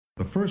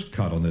The first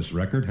cut on this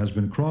record has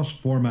been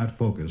cross-format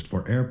focused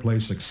for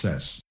airplay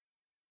success.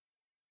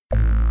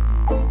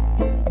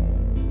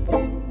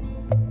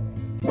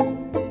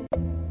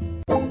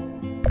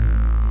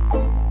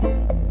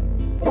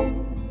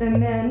 The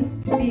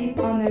men beat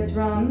on their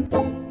drums.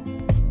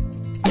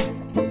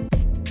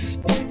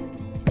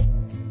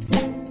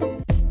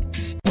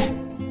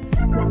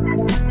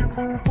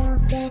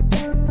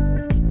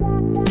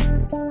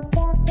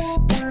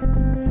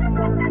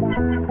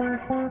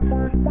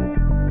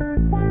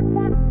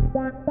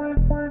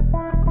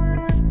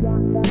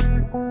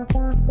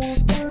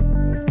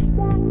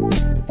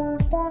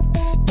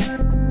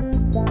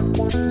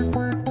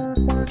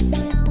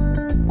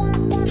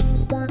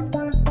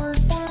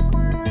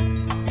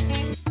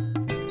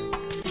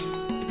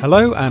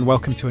 Hello and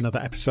welcome to another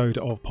episode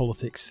of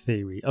Politics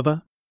Theory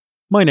Other.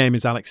 My name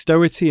is Alex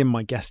Doherty and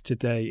my guest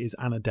today is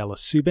Anna Della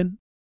Subin.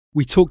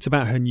 We talked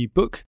about her new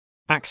book,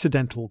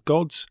 Accidental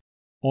Gods,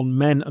 on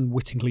men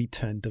unwittingly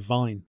turned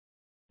divine.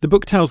 The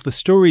book tells the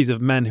stories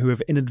of men who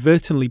have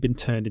inadvertently been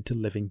turned into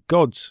living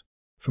gods,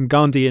 from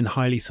Gandhi and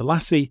Haile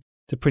Selassie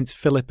to Prince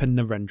Philip and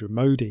Narendra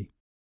Modi.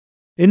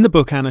 In the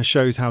book, Anna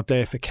shows how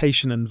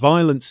deification and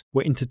violence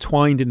were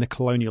intertwined in the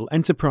colonial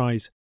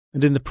enterprise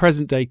and in the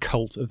present-day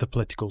cult of the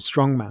political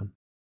strongman.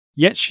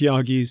 Yet, she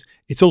argues,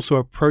 it's also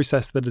a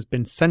process that has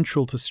been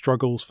central to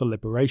struggles for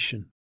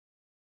liberation.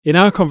 In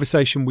our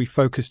conversation, we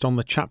focused on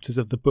the chapters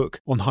of the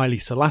book on Haile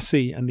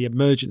Selassie and the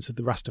emergence of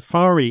the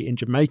Rastafari in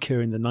Jamaica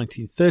in the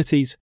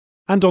 1930s,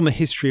 and on the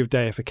history of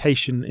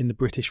deification in the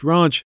British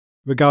Raj,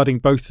 regarding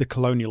both the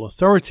colonial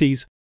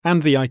authorities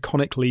and the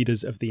iconic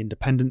leaders of the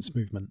independence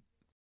movement.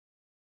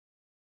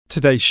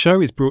 Today's show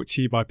is brought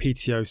to you by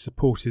PTO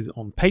supporters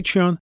on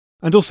Patreon,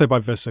 and also by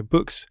Verso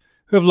Books,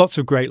 who have lots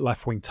of great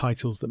left-wing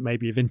titles that may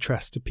be of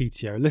interest to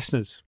PTO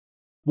listeners.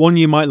 One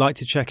you might like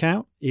to check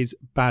out is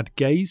Bad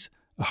Gays,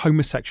 A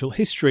Homosexual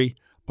History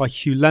by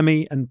Hugh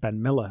Lemmey and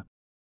Ben Miller.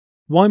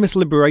 Why must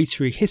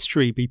liberatory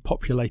history be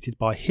populated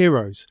by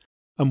heroes,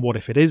 and what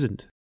if it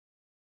isn't?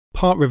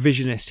 Part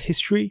revisionist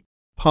history,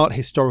 part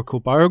historical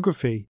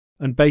biography,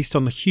 and based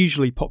on the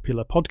hugely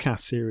popular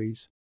podcast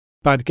series,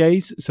 Bad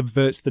Gays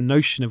subverts the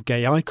notion of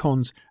gay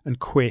icons and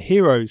queer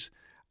heroes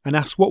and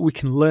asks what we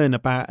can learn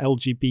about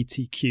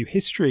LGBTQ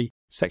history,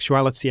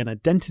 sexuality and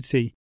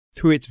identity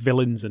through its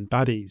villains and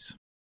baddies.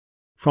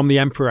 From the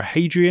Emperor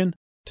Hadrian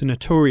to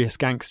notorious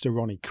gangster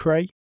Ronnie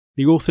Kray,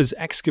 the authors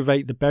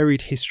excavate the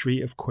buried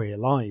history of queer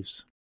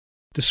lives.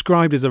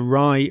 Described as a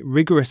wry,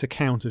 rigorous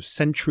account of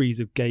centuries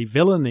of gay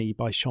villainy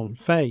by Sean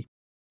Fay,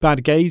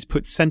 Bad Gays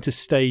puts centre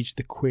stage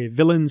the queer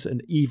villains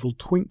and evil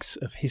twinks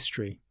of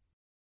history.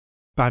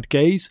 Bad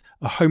Gays,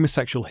 A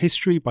Homosexual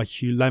History by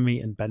Hugh Lemmey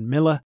and Ben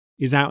Miller,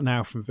 is out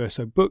now from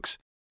Verso Books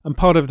and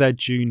part of their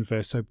June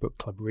Verso Book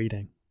Club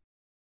reading.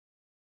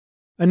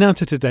 And now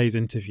to today's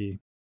interview.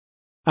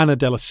 Anna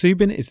Della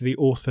Subin is the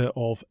author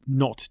of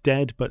Not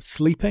Dead But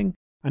Sleeping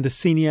and a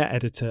senior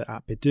editor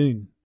at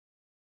Bidoon.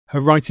 Her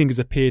writing has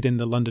appeared in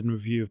the London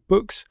Review of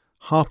Books,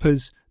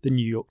 Harper's, the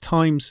New York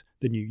Times,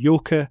 the New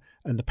Yorker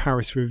and the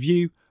Paris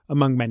Review,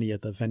 among many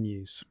other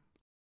venues.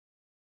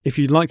 If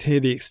you'd like to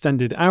hear the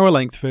extended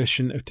hour-length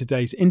version of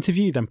today's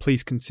interview, then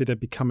please consider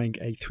becoming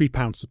a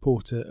 £3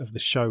 supporter of the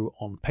show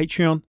on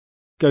Patreon.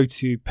 Go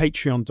to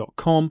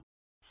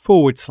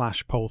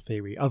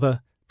patreon.com/poletheoryother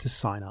to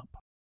sign up.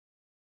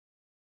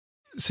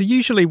 So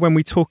usually when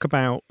we talk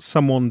about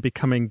someone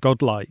becoming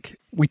godlike,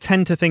 we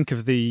tend to think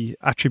of the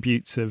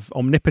attributes of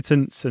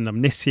omnipotence and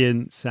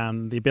omniscience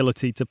and the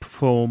ability to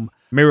perform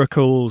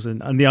miracles,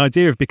 and the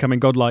idea of becoming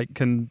godlike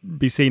can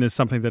be seen as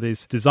something that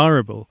is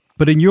desirable.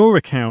 But in your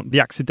account,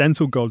 the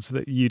accidental gods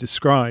that you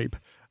describe,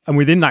 and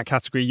within that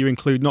category you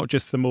include not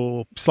just the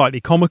more slightly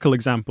comical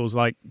examples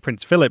like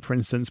Prince Philip, for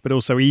instance, but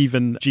also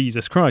even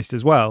Jesus Christ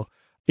as well.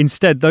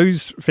 Instead,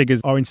 those figures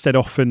are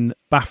often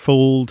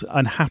baffled,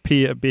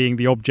 unhappy at being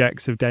the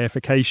objects of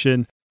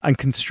deification, and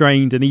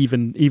constrained and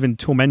even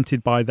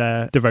tormented by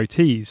their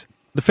devotees.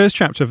 The first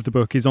chapter of the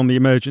book is on the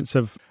emergence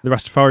of the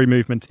Rastafari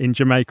movement in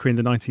Jamaica in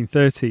the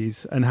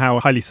 1930s and how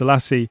Haile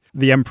Selassie,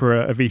 the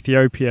emperor of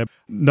Ethiopia,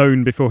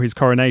 known before his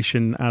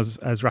coronation as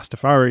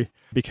Rastafari,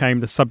 became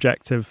the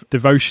subject of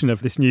devotion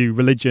of this new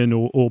religion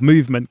or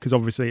movement, because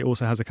obviously it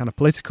also has a kind of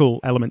political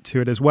element to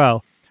it as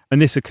well.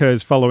 And this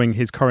occurs following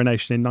his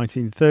coronation in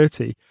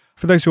 1930.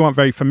 For those who aren't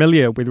very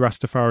familiar with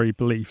Rastafari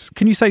beliefs,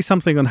 can you say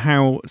something on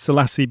how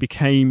Selassie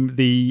became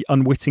the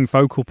unwitting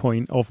focal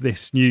point of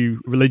this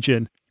new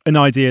religion? An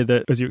idea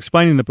that, as you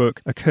explain in the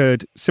book,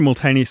 occurred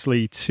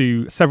simultaneously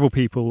to several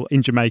people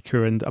in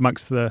Jamaica and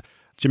amongst the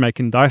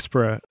Jamaican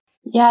diaspora.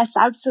 Yes,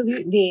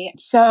 absolutely.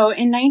 So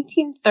in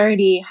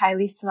 1930,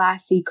 Haile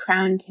Selassie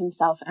crowned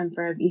himself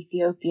Emperor of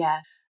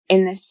Ethiopia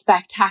in this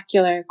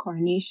spectacular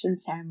coronation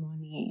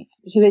ceremony.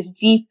 He was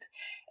deep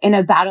in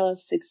a battle of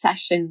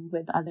succession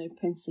with other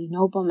princely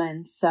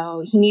noblemen,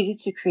 so he needed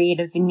to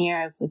create a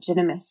veneer of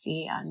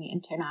legitimacy on the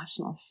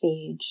international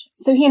stage.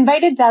 So he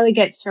invited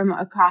delegates from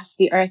across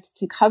the earth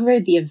to cover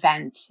the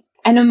event,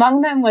 and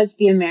among them was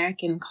the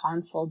American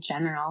Consul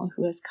General,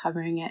 who was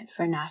covering it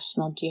for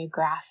National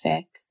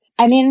Geographic.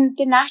 And in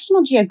the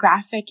National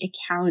Geographic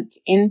account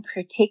in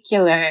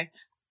particular,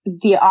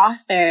 the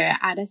author,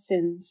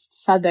 Addison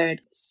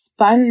Southard,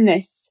 spun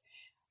this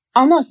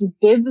almost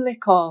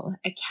biblical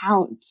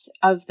account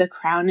of the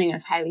crowning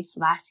of Haile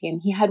Selassie.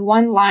 And he had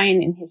one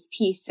line in his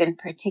piece in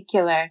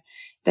particular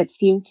that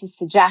seemed to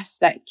suggest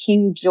that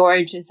King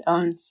George's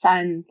own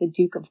son, the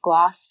Duke of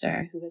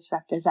Gloucester, who was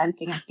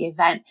representing at the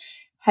event,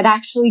 had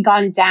actually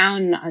gone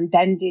down on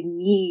bended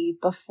knee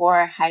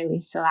before Haile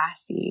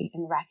Selassie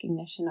in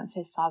recognition of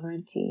his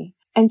sovereignty.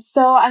 And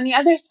so on the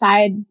other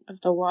side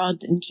of the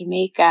world in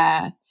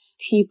Jamaica,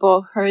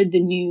 people heard the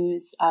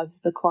news of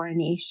the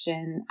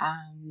coronation.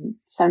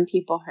 Some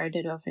people heard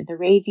it over the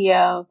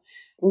radio.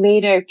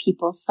 Later,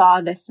 people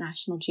saw this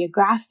National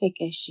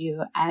Geographic issue,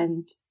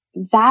 and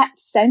that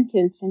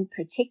sentence in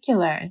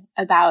particular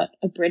about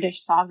a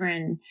British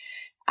sovereign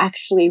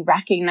actually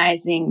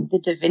recognizing the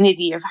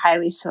divinity of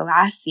Haile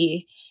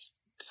Selassie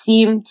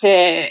seemed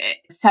to,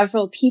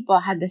 several people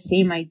had the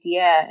same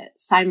idea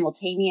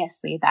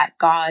simultaneously, that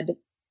God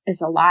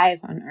is alive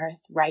on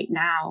earth right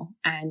now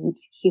and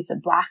he's a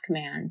Black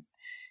man.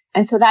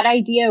 And so that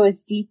idea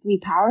was deeply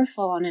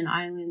powerful on an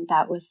island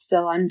that was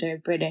still under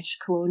British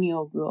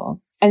colonial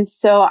rule. And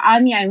so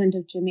on the island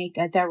of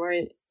Jamaica, there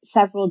were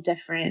several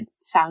different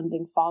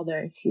founding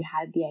fathers who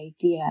had the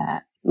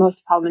idea.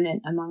 Most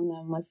prominent among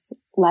them was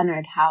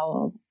Leonard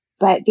Howell.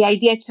 But the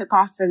idea took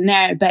off from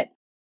there. But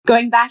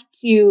going back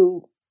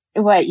to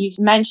what you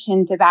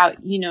mentioned about,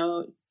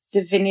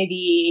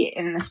 divinity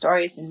in the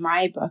stories in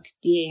my book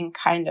being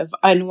kind of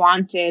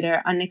unwanted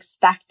or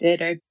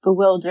unexpected or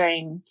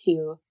bewildering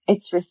to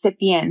its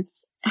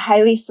recipients,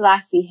 Haile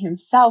Selassie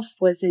himself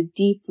was a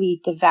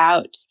deeply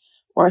devout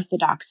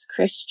Orthodox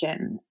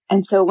Christian.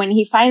 And so when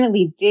he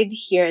finally did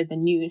hear the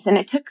news, and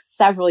it took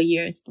several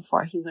years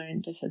before he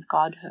learned of his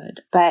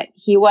godhood, but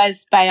he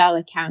was, by all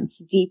accounts,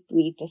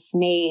 deeply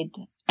dismayed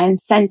and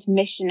sent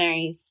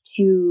missionaries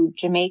to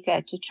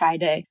Jamaica to try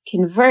to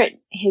convert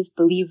his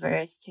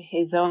believers to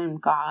his own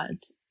God.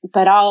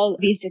 But all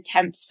these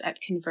attempts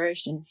at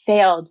conversion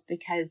failed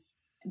because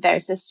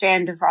there's a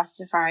strand of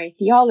Rastafari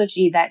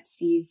theology that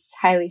sees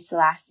Haile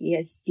Selassie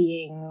as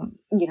being,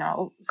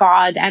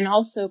 God and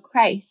also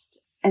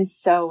Christ. And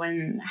so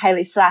when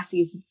Haile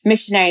Selassie's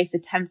missionaries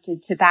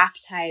attempted to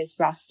baptize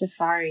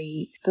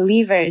Rastafari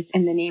believers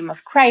in the name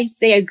of Christ,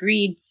 they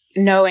agreed,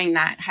 knowing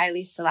that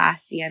Haile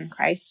Selassie and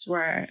Christ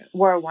were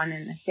one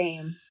and the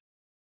same.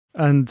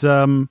 And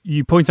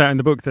you point out in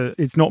the book that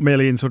it's not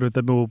merely in sort of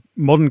the more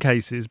modern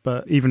cases,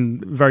 but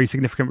even very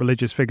significant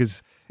religious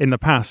figures in the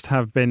past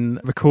have been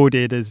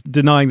recorded as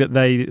denying that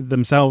they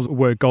themselves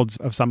were gods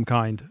of some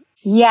kind.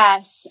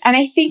 Yes. And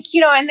I think,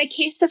 in the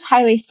case of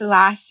Haile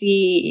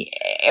Selassie,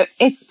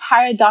 it's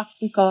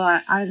paradoxical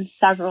on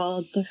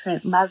several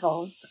different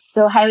levels.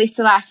 So Haile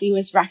Selassie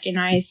was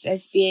recognized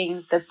as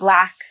being the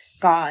Black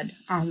God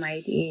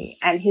Almighty,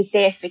 and his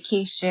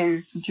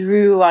deification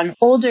drew on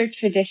older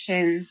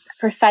traditions,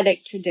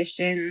 prophetic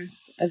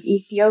traditions of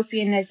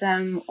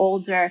Ethiopianism,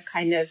 older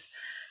kind of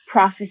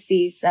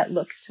prophecies that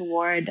look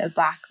toward a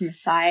Black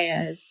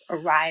Messiah's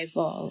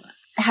arrival.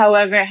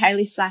 However,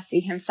 Haile Selassie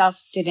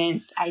himself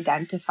didn't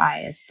identify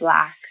as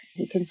Black.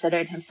 He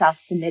considered himself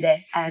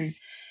Semitic, and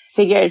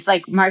figures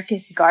like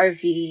Marcus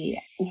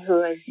Garvey,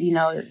 who is,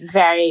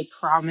 very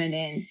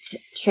prominent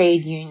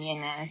trade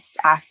unionist,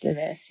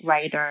 activist,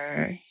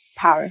 writer,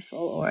 powerful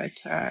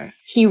orator.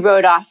 He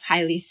wrote off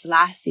Haile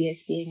Selassie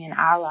as being an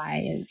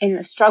ally in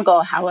the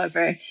struggle.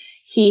 However,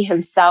 he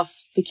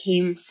himself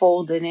became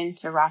folded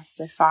into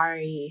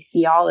Rastafari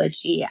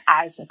theology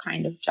as a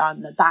kind of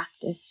John the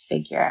Baptist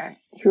figure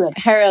who had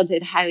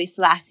heralded Haile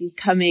Selassie's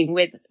coming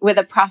with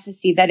a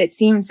prophecy that it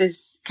seems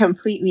is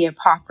completely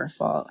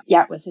apocryphal,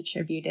 yet was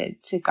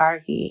attributed to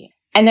Garvey.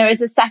 And there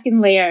is a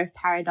second layer of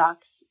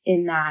paradox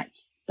in that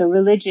the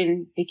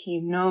religion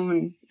became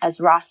known as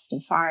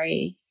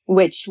Rastafari,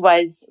 which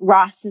was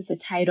Ras as a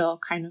title,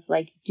 kind of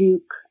like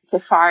Duke.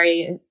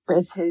 Tafari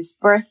was his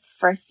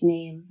first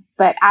name.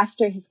 But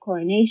after his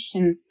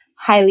coronation,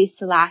 Haile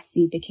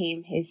Selassie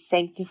became his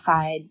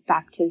sanctified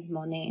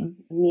baptismal name,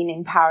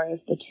 meaning power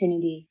of the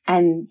Trinity.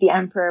 And the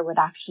emperor would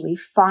actually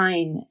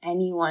fine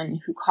anyone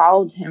who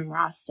called him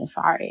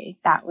Rastafari.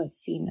 That was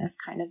seen as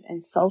kind of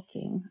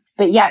insulting.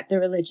 But yet the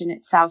religion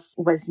itself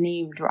was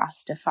named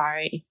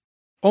Rastafari.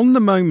 On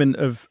the moment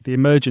of the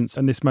emergence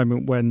and this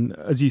moment when,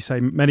 as you say,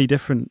 many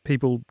different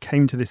people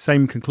came to this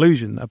same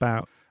conclusion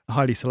about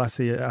Haile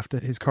Selassie after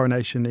his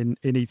coronation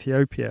in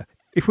Ethiopia,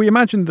 if we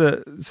imagine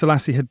that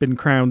Selassie had been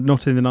crowned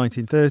not in the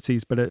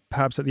 1930s, but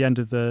perhaps at the end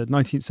of the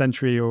 19th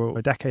century or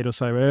a decade or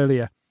so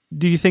earlier,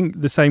 do you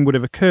think the same would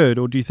have occurred,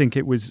 or do you think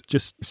it was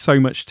just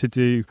so much to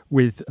do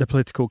with the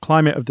political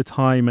climate of the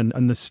time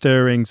and the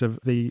stirrings of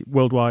the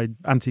worldwide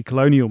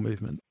anti-colonial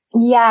movement?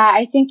 Yeah,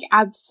 I think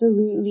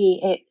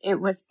absolutely it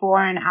was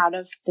born out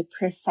of the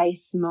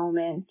precise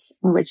moment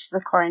in which the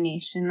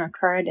coronation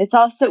occurred. It's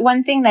also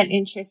one thing that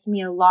interests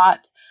me a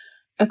lot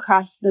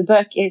across the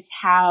book is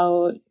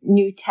how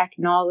new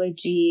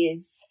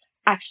technologies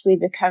actually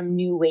become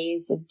new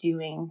ways of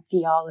doing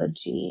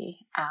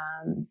theology.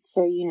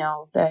 So,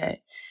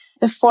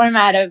 the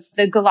format of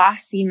the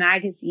glossy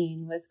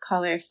magazine with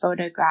color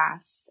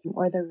photographs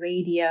or the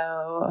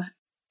radio,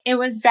 it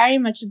was very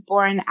much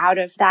born out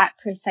of that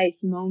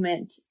precise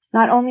moment,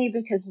 not only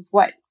because of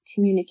what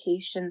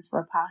communications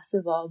were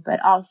possible,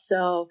 but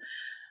also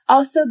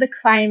the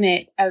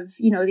climate of,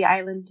 the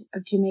island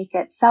of Jamaica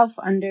itself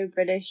under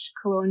British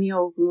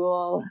colonial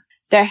rule.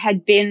 There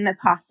had been the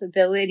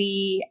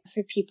possibility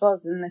for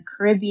peoples in the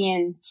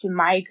Caribbean to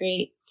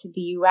migrate to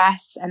the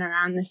US, and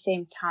around the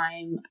same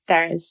time,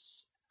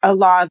 there's a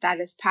law that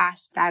is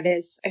passed that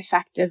is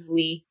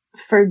effectively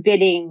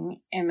forbidding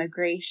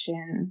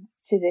immigration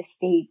to the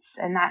States.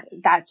 And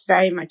that's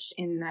very much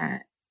in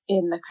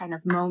the kind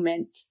of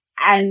moment.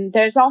 And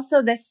there's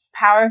also this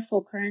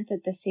powerful current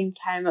at the same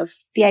time of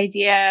the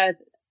idea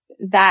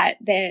that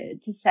the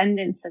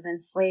descendants of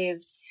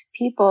enslaved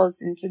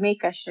peoples in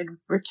Jamaica should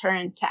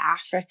return to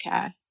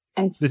Africa.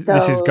 And this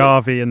is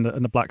Garvey and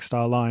the Black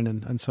Star Line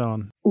and so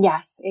on.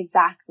 Yes,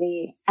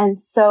 exactly. And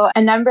so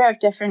a number of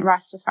different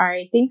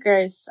Rastafari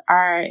thinkers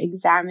are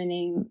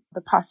examining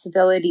the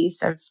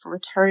possibilities of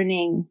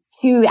returning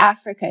to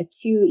Africa,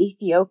 to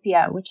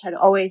Ethiopia, which had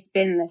always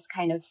been this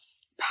kind of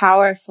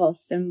powerful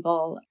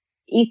symbol.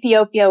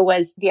 Ethiopia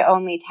was the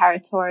only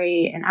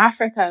territory in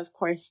Africa, of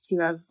course, to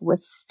have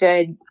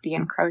withstood the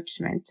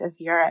encroachment of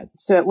Europe.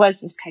 So it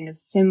was this kind of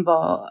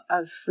symbol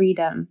of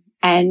freedom.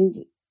 And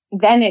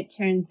then it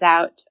turns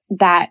out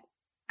that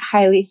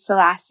Haile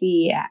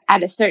Selassie,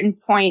 at a certain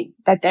point,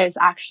 that there's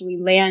actually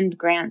land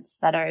grants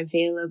that are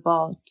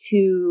available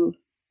to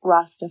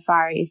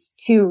Rastafaris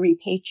to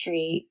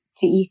repatriate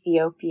to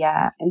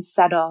Ethiopia and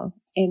settle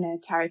in a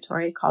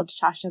territory called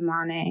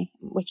Shashamane,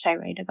 which I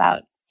write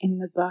about in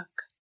the book.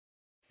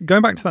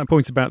 Going back to that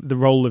point about the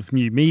role of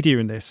new media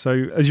in this,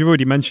 so as you've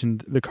already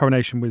mentioned, the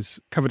coronation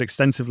was covered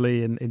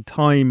extensively in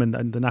Time and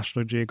the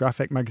National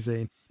Geographic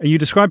magazine. And you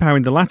describe how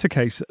in the latter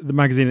case, the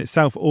magazine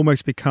itself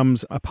almost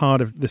becomes a part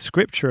of the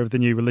scripture of the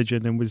new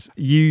religion and was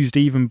used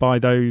even by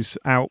those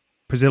out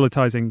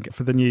proselytizing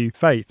for the new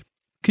faith.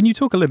 Can you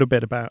talk a little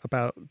bit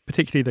about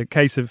particularly the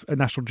case of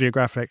National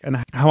Geographic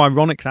and how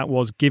ironic that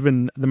was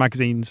given the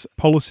magazine's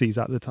policies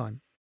at the time?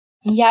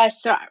 Yeah,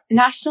 so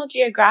National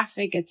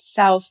Geographic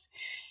itself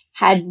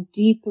had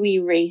deeply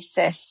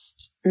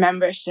racist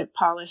membership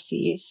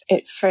policies.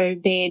 It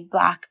forbade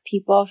Black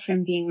people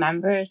from being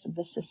members of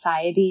the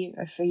society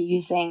or for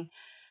using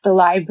the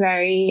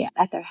library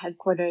at their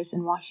headquarters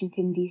in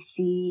Washington,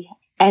 D.C.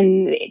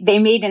 And they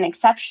made an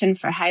exception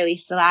for Haile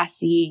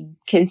Selassie,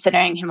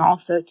 considering him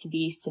also to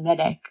be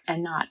Semitic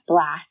and not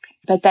Black.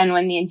 But then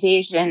when the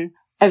invasion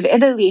of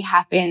Italy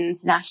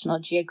happens, National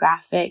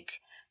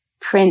Geographic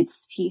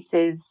prints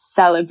pieces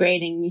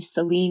celebrating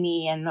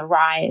Mussolini and the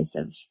rise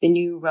of the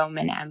new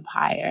Roman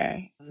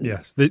Empire.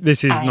 Yes,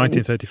 this is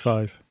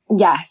 1935.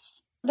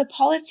 Yes. The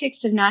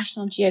politics of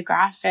National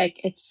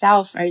Geographic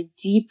itself are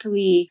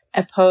deeply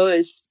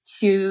opposed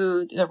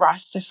to the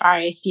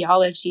Rastafari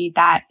theology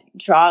that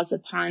draws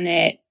upon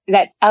it,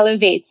 that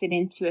elevates it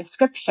into a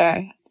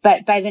scripture.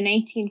 But by the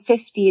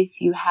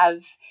 1950s, you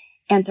have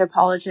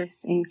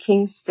anthropologists in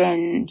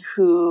Kingston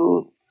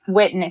who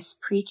witness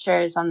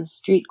preachers on the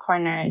street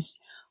corners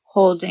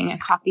holding a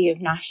copy of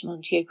National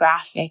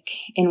Geographic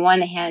in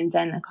one hand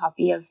and a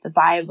copy of the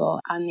Bible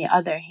on the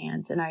other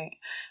hand, and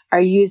are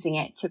using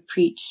it to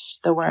preach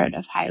the word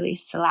of Haile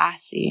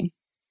Selassie.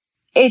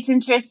 It's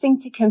interesting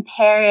to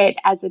compare it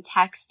as a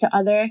text to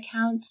other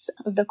accounts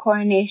of the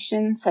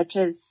coronation, such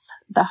as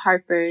the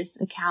Harper's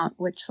account,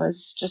 which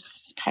was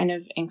just kind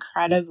of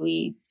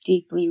incredibly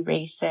deeply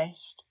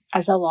racist,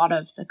 as a lot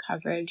of the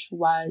coverage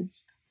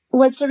was.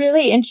 What's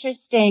really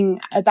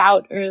interesting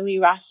about early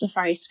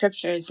Rastafari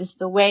scriptures is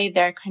the way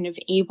they're kind of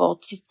able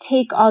to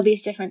take all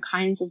these different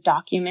kinds of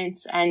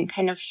documents and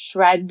kind of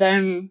shred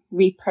them,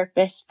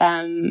 repurpose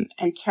them,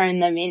 and turn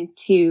them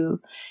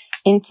into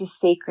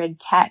sacred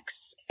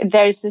texts.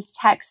 There's this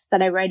text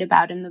that I write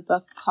about in the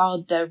book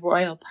called the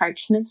Royal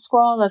Parchment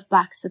Scroll of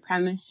Black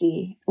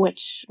Supremacy,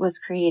 which was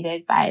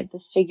created by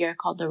this figure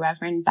called the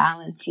Reverend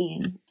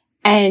Ballantine.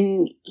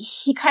 And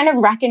he kind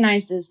of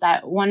recognizes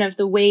that one of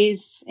the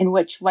ways in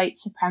which white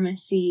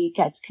supremacy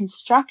gets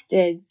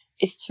constructed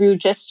is through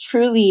just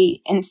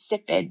truly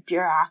insipid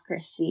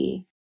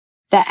bureaucracy.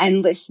 The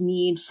endless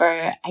need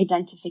for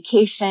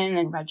identification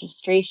and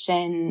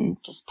registration,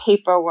 just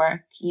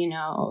paperwork,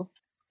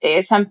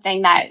 is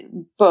something that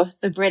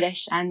both the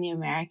British and the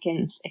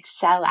Americans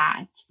excel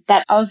at.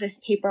 That all of this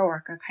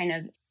paperwork are kind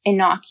of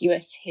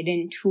innocuous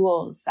hidden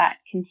tools that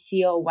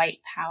conceal white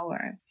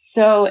power.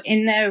 So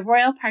in the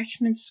Royal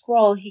Parchment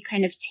Scroll, he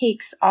kind of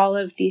takes all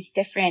of these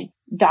different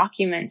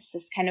documents,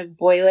 this kind of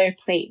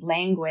boilerplate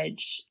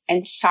language,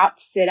 and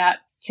chops it up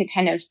to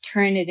kind of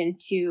turn it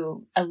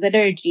into a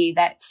liturgy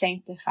that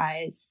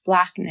sanctifies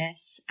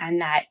Blackness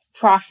and that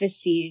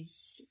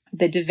prophesies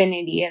the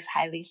divinity of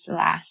Haile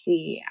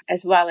Selassie,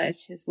 as well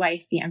as his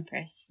wife, the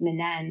Empress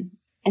Menen.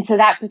 And so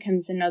that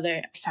becomes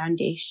another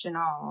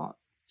foundational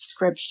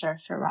scripture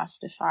for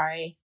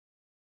Rastafari.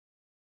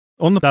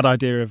 On that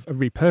idea of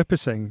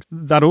repurposing,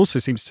 that also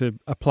seems to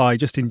apply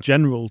just in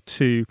general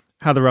to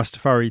how the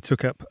Rastafari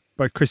took up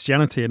both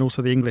Christianity and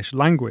also the English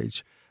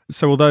language.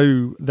 So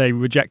although they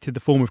rejected the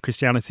form of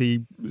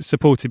Christianity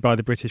supported by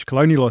the British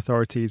colonial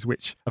authorities,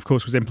 which of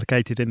course was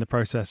implicated in the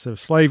process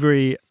of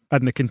slavery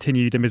and the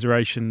continued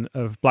immiseration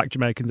of black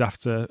Jamaicans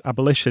after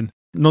abolition,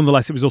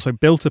 nonetheless, it was also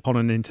built upon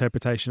an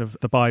interpretation of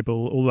the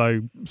Bible,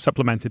 although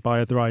supplemented by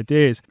other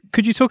ideas.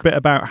 Could you talk a bit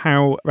about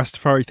how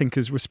Rastafari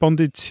thinkers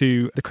responded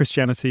to the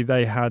Christianity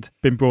they had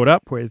been brought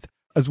up with,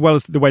 as well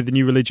as the way the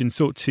new religion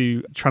sought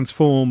to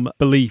transform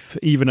belief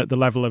even at the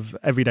level of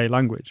everyday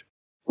language?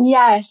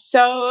 Yeah,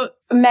 so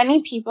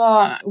many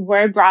people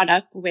were brought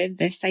up with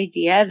this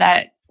idea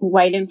that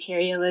white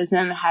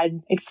imperialism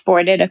had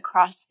exported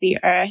across the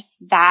earth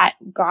that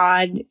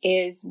God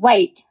is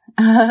white,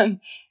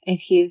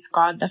 if he's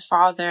God the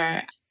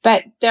Father.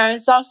 But there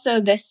is also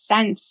this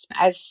sense,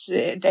 as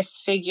this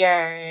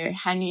figure,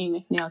 Henry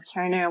McNeill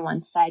Turner,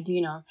 once said,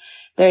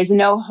 there's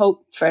no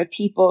hope for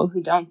people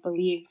who don't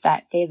believe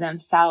that they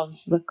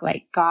themselves look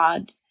like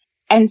God.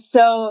 And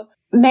so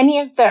many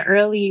of the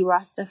early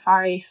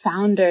Rastafari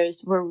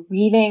founders were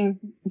reading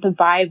the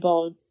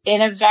Bible in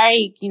a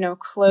very,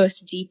 close,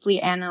 deeply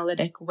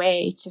analytic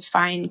way to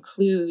find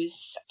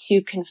clues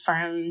to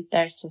confirm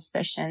their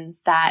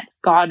suspicions that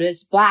God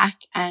was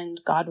black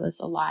and God was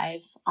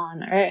alive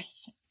on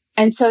earth.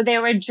 And so they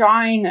were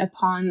drawing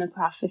upon the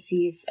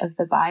prophecies of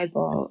the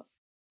Bible.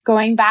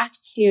 Going back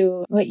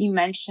to what you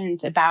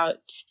mentioned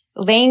about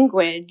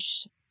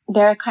language,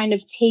 they're kind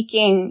of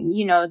taking,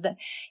 the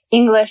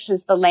English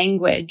is the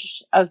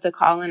language of the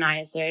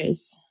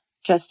colonizers,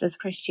 just as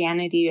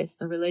Christianity is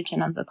the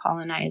religion of the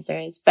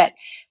colonizers. But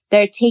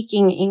they're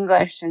taking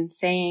English and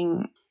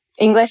saying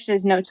English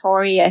is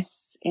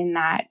notorious in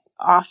that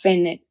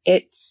often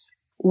its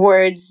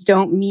words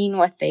don't mean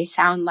what they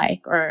sound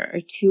like, or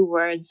two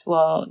words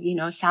will,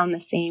 sound the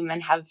same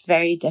and have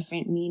very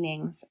different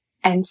meanings.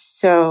 And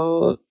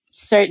so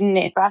certain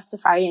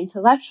Rastafari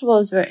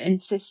intellectuals were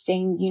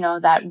insisting,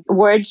 that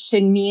words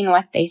should mean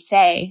what they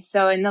say.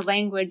 So in the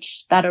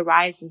language that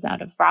arises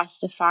out of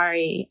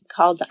Rastafari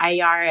called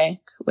Ayaric,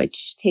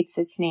 which takes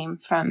its name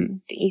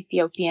from the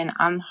Ethiopian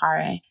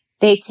Amharic,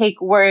 they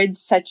take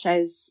words such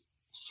as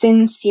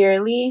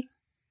sincerely,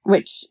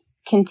 which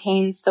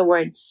contains the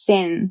word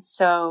sin.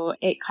 So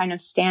it kind of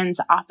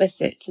stands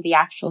opposite to the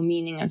actual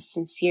meaning of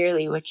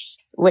sincerely, which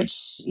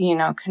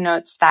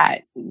connotes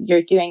that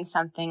you're doing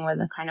something with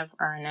a kind of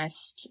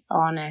earnest,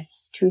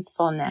 honest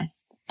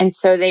truthfulness. And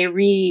so they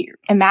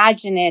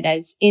reimagine it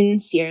as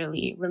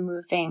insincerely,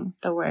 removing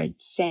the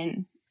word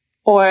sin.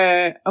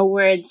 Or a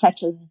word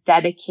such as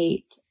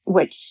dedicate,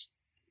 which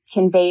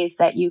conveys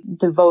that you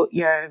devote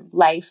your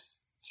life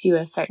to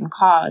a certain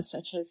cause,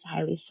 such as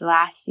Haile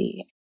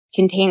Selassie,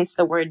 contains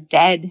the word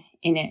dead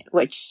in it,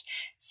 which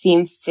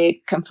seems to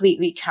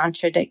completely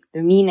contradict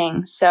the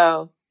meaning.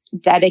 So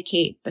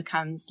dedicate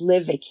becomes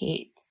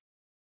livicate.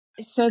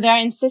 So they're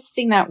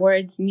insisting that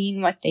words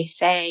mean what they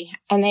say.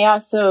 And they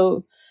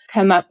also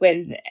come up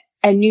with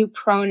a new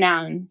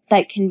pronoun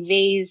that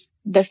conveys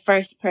the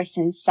first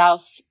person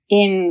self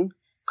in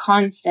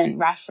constant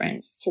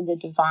reference to the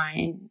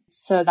divine.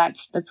 So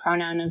that's the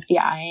pronoun of the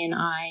I and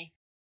I.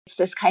 It's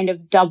this kind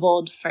of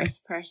doubled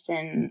first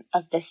person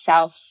of the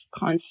self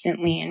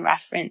constantly in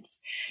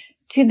reference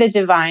to the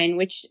divine,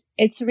 which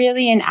it's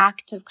really an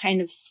act of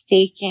kind of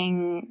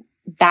staking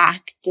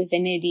back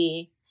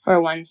divinity for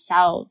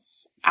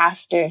oneself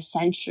after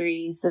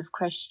centuries of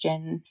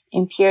Christian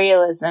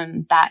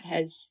imperialism that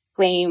has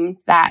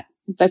claimed that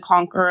the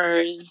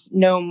conquerors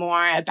know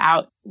more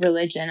about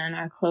religion and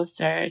are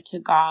closer to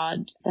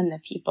God than the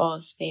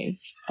peoples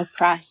they've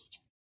oppressed.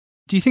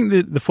 Do you think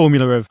that the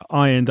formula of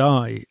I and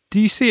I,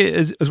 do you see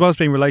it as well as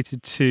being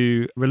related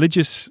to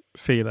religious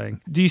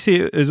feeling? Do you see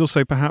it as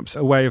also perhaps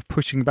a way of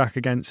pushing back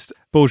against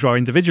bourgeois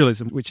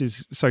individualism, which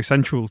is so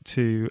central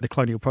to the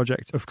colonial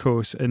project, of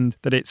course, and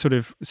that it sort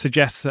of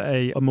suggests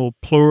a more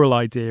plural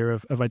idea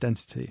of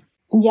identity?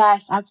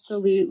 Yes,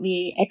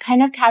 absolutely. It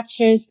kind of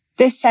captures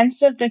the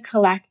sense of the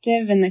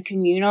collective and the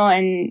communal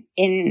and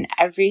in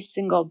every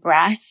single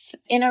breath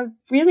in a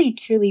really,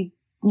 truly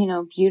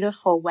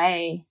beautiful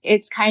way.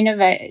 It's kind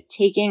of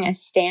taking a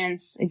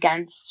stance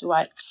against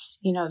what's,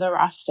 the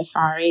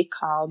Rastafari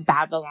call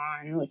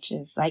Babylon, which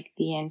is like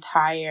the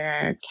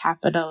entire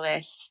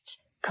capitalist,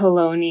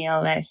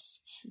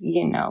 colonialist,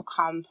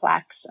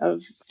 complex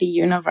of the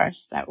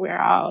universe that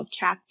we're all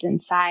trapped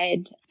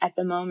inside at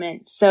the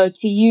moment. So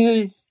to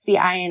use the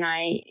I and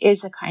I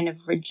is a kind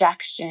of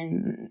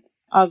rejection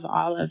of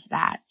all of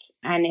that.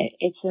 And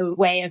it's a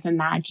way of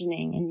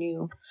imagining a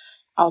new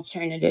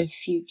alternative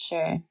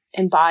future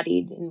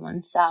embodied in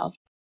oneself.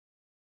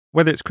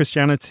 Whether it's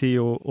Christianity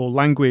or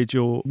language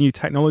or new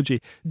technology,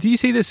 do you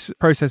see this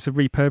process of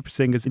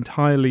repurposing as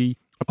entirely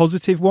a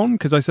positive one?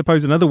 Because I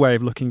suppose another way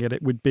of looking at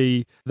it would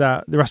be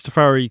that the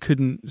Rastafari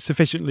couldn't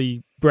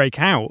sufficiently break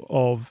out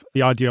of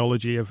the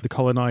ideology of the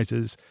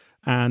colonizers,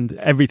 and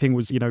everything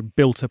was,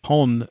 built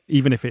upon,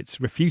 even if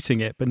it's refuting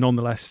it, but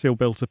nonetheless still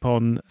built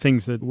upon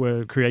things that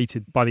were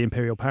created by the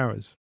imperial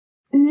powers.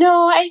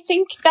 No, I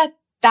think that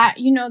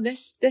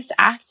this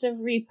act of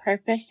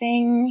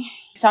repurposing,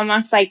 it's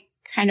almost like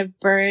kind of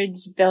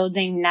birds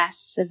building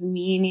nests of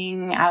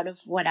meaning out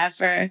of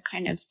whatever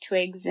kind of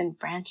twigs and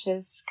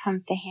branches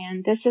come to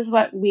hand. This is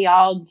what we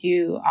all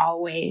do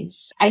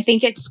always. I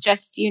think it's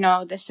just,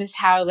 this is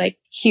how like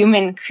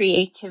human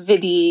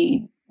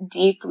creativity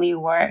deeply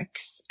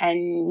works.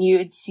 And you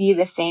would see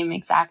the same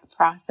exact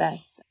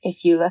process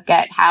if you look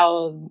at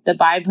how the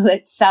Bible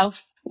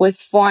itself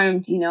was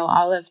formed,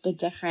 all of the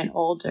different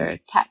older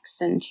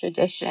texts and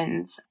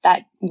traditions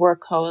that were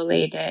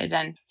collated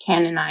and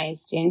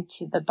canonized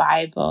into the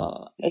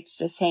Bible. It's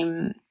the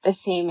same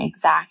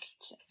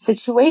exact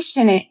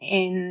situation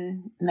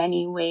in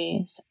many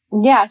ways.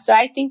 Yeah, so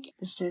I think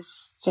this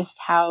is just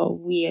how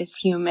we as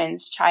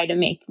humans try to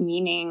make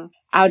meaning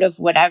out of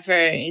whatever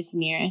is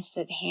nearest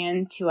at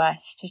hand to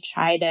us to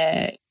try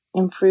to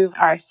improve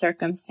our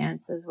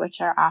circumstances,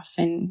 which are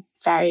often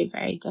very,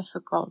 very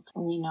difficult,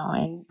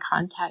 in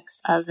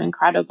context of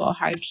incredible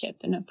hardship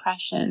and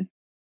oppression.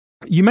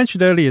 You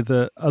mentioned earlier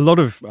that a lot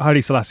of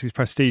Haile Selassie's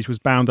prestige was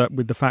bound up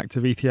with the fact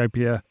of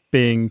Ethiopia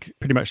being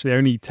pretty much the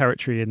only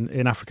territory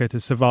in Africa to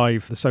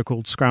survive the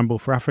so-called scramble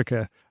for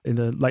Africa in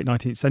the late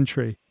 19th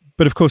century.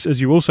 But of course, as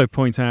you also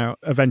point out,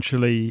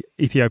 eventually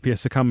Ethiopia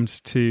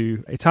succumbed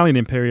to Italian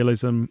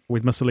imperialism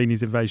with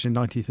Mussolini's invasion in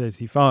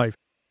 1935.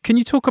 Can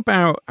you talk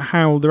about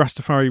how the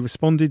Rastafari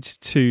responded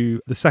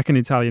to the second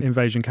Italian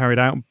invasion carried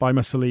out by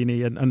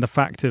Mussolini and the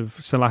fact of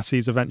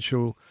Selassie's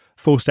eventual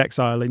forced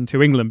exile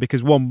into England?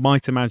 Because one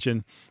might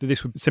imagine that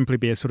this would simply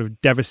be a sort of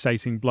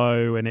devastating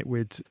blow and it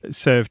would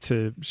serve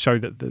to show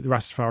that the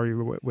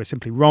Rastafari were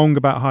simply wrong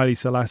about Haile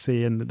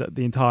Selassie and that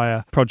the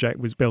entire project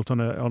was built on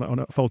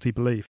a faulty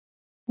belief.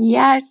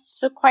 Yes,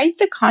 so quite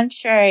the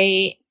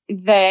contrary.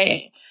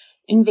 The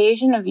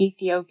invasion of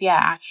Ethiopia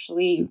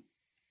actually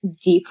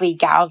deeply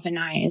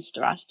galvanized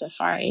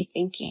Rastafari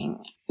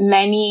thinking.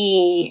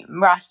 Many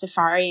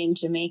Rastafari in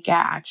Jamaica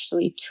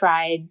actually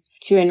tried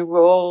to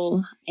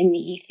enroll in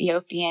the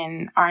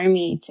Ethiopian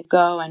army to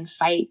go and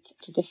fight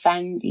to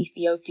defend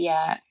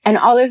Ethiopia. And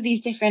all of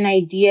these different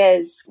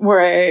ideas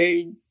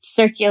were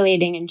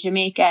circulating in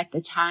Jamaica at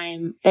the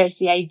time. There's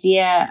the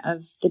idea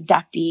of the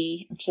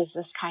Duppy, which is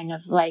this kind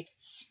of like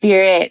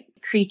spirit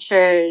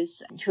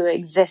creatures who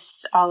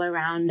exist all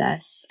around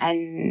us.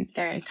 And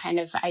there are kind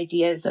of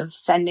ideas of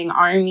sending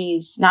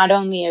armies, not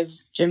only of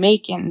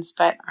Jamaicans,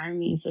 but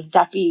armies of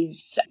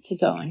Duppies to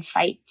go and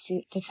fight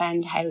to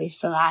defend Haile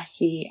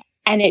Selassie.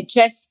 And it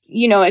just,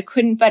 it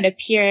couldn't but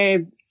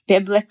appear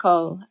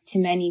biblical to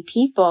many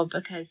people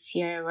because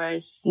here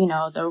was,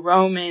 the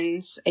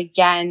Romans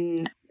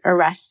again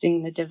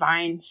arresting the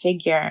divine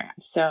figure.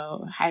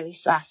 So Haile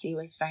Selassie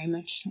was very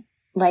much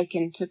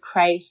likened to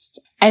Christ,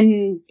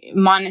 and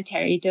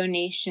monetary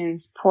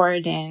donations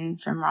poured in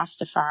from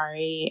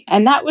Rastafari.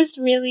 And that was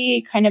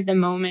really kind of the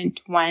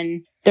moment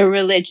when the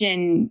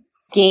religion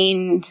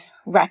gained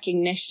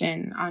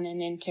recognition on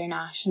an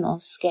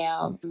international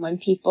scale, when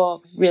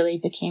people really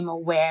became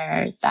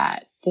aware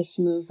that this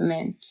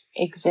movement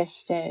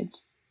existed.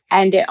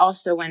 And it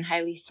also when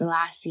Haile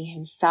Selassie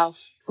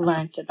himself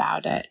learnt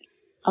about it,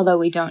 although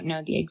we don't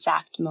know the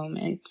exact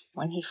moment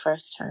when he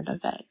first heard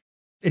of it.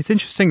 It's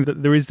interesting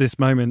that there is this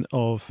moment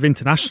of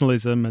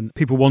internationalism and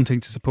people wanting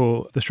to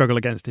support the struggle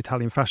against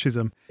Italian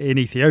fascism in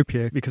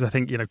Ethiopia, because I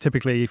think,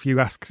 typically if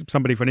you ask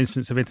somebody for an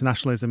instance of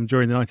internationalism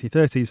during the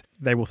 1930s,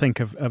 they will think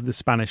of the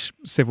Spanish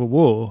Civil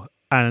War.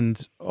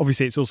 And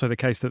obviously it's also the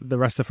case that the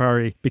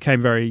Rastafari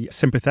became very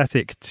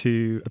sympathetic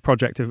to the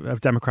project of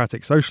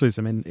democratic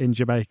socialism in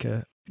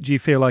Jamaica. Do you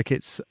feel like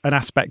it's an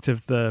aspect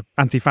of the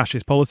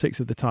anti-fascist politics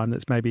of the time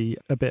that's maybe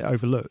a bit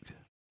overlooked?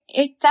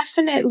 It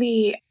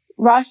definitely...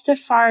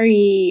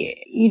 Rastafari,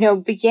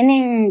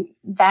 beginning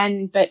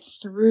then, but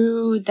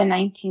through the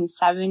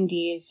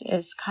 1970s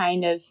is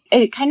kind of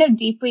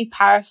deeply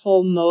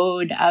powerful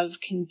mode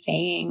of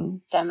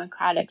conveying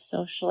democratic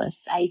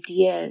socialist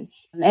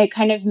ideas. It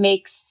kind of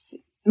makes,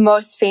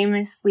 most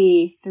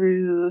famously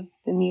through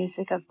the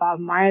music of Bob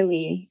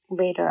Marley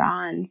later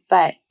on,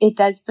 but it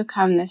does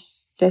become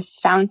this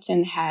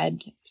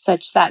fountainhead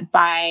such that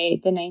by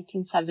the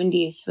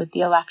 1970s with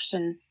the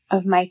election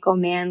of Michael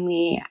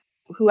Manley,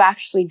 who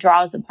actually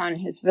draws upon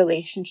his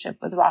relationship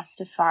with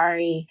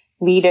Rastafari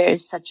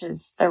leaders such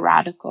as the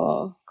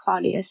radical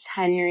Claudius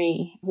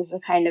Henry, who's a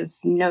kind of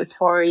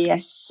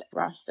notorious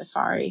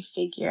Rastafari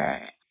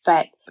figure.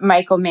 But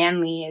Michael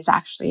Manley is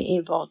actually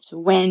able to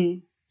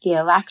win the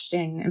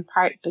election in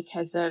part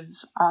because of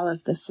all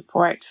of the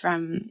support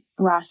from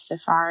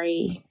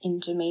Rastafari in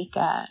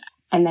Jamaica.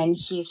 And then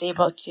he's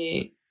able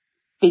to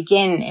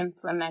begin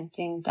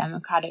implementing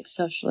democratic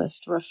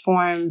socialist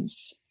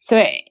reforms. So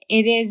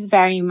it is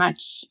very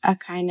much a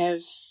kind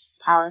of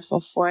powerful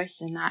force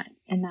in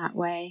that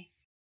way.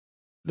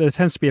 There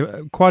tends to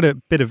be quite a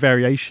bit of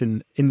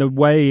variation in the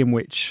way in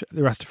which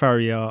the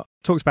Rastafari are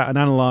talked about and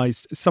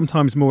analysed.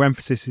 Sometimes more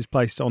emphasis is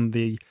placed on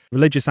the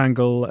religious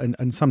angle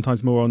and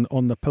sometimes more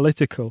on the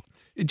political.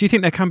 Do you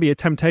think there can be a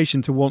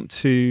temptation to want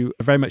to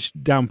very much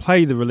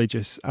downplay the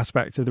religious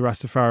aspect of the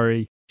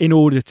Rastafari in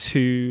order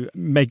to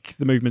make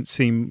the movement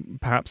seem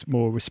perhaps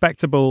more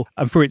respectable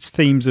and for its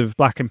themes of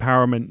Black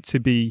empowerment to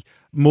be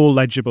more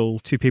legible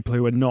to people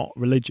who are not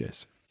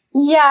religious?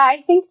 Yeah,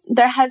 I think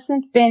there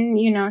hasn't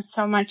been,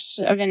 so much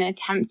of an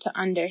attempt to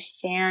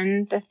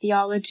understand the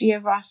theology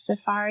of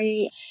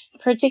Rastafari,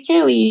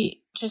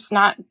 particularly just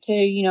not to,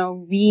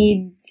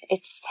 read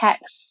its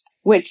texts,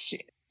 which,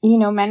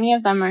 many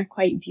of them are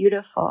quite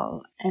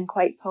beautiful and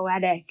quite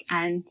poetic.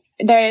 And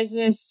there is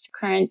this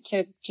current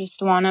to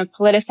just want to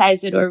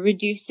politicize it or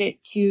reduce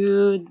it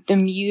to the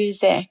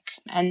music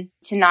and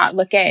to not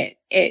look at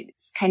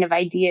its kind of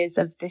ideas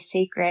of the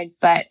sacred.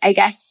 But I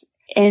guess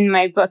in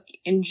my book,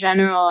 in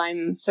general,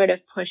 I'm sort of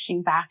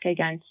pushing back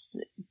against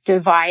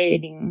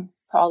dividing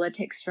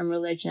politics from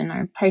religion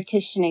or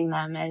partitioning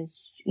them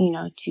as,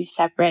 two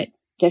separate,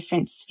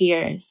 different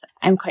spheres.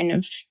 I'm kind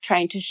of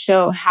trying to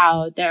show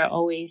how they're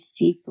always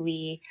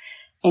deeply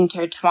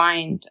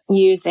intertwined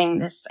using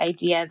this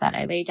idea that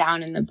I lay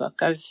down in the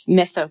book of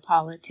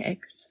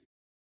mythopolitics.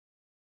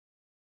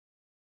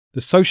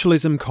 The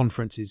Socialism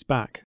Conference is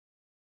back.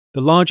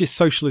 The largest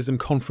socialism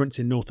conference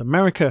in North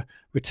America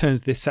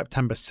returns this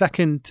September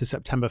 2nd to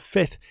September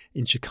 5th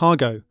in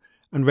Chicago,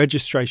 and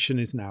registration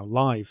is now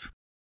live.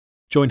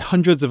 Join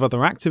hundreds of other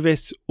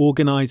activists,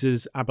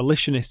 organisers,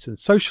 abolitionists and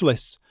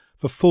socialists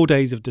for 4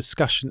 days of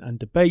discussion and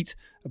debate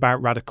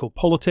about radical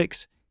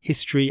politics,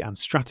 history and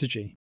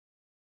strategy.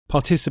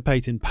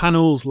 Participate in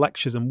panels,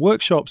 lectures and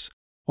workshops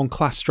on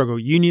class struggle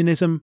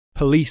unionism,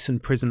 police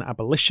and prison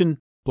abolition,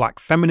 black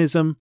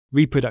feminism,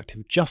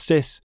 reproductive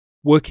justice,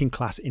 working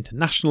class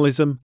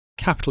internationalism,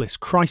 capitalist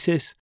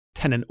crisis,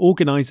 tenant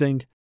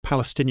organising,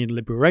 Palestinian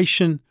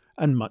liberation,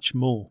 and much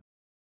more.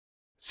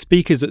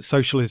 Speakers at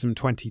Socialism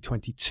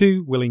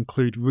 2022 will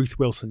include Ruth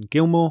Wilson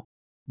Gilmore,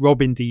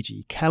 Robin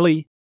D.G.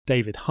 Kelly,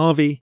 David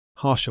Harvey,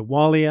 Harsha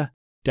Walia,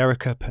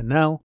 Dereka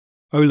Purnell,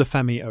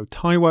 Olufemi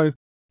Otaiwo,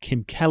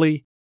 Kim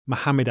Kelly,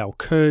 Mohammed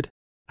Al-Kurd,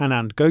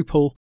 Anand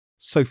Gopal,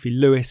 Sophie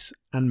Lewis,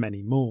 and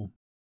many more.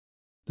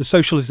 The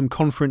Socialism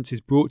Conference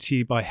is brought to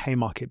you by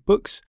Haymarket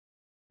Books.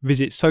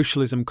 Visit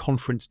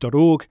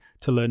socialismconference.org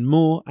to learn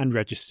more and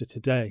register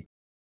today.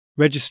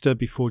 Register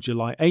before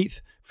July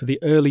 8th for the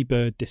early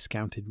bird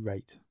discounted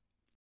rate.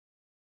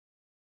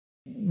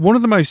 One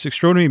of the most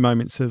extraordinary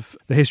moments of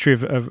the history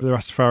of the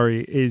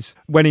Rastafari is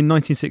when in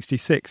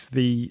 1966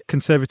 the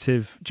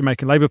conservative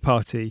Jamaican Labour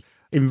Party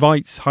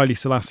invites Haile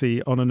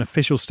Selassie on an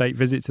official state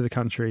visit to the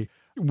country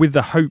with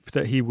the hope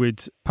that he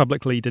would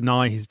publicly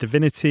deny his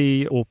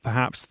divinity, or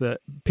perhaps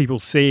that people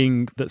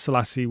seeing that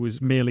Selassie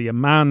was merely a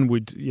man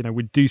would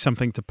do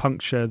something to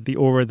puncture the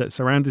aura that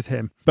surrounded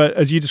him. But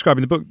as you describe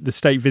in the book, the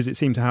state visit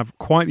seemed to have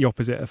quite the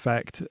opposite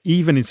effect,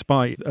 even in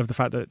spite of the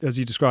fact that, as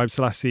you described,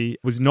 Selassie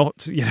was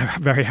not,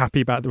 very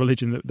happy about the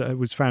religion that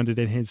was founded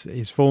in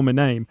his former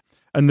name.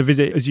 And the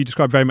visit, as you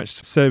described, very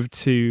much served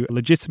to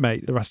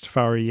legitimate the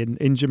Rastafari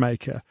in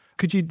Jamaica.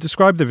 Could you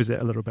describe the visit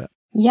a little bit?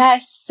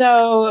 Yes.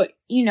 So,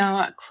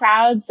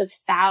 crowds of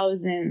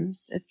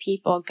thousands of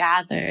people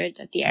gathered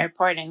at the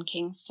airport in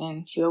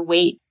Kingston to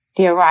await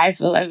the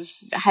arrival of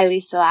Haile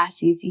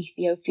Selassie's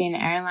Ethiopian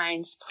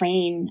Airlines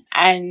plane.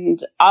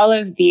 And all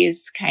of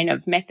these kind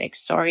of mythic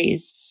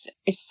stories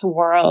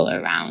swirl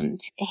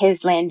around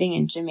his landing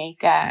in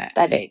Jamaica,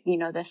 that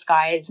the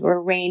skies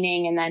were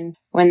raining. And then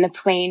when the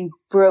plane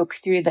broke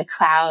through the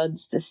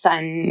clouds, the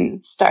sun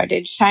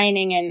started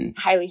shining and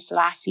Haile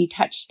Selassie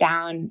touched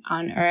down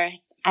on earth.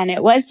 And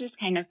it was this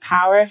kind of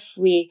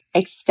powerfully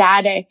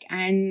ecstatic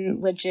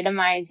and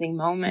legitimizing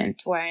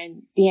moment where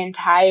the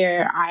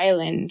entire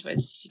island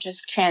was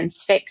just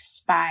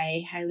transfixed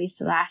by Haile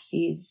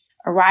Selassie's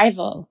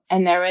arrival.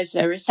 And there was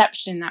a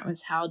reception that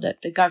was held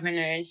at the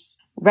governor's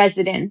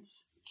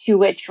residence, to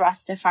which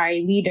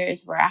Rastafari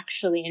leaders were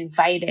actually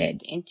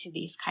invited into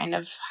these kind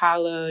of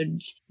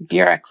hallowed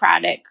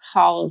bureaucratic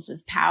halls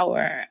of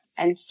power.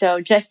 And so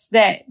just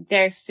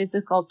their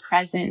physical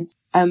presence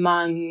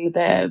among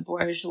the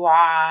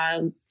bourgeois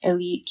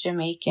elite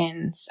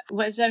Jamaicans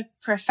was a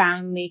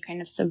profoundly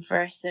kind of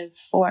subversive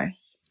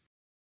force.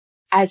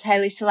 As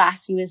Haile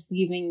Selassie was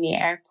leaving the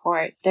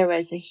airport, there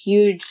was a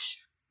huge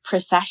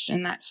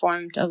procession that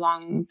formed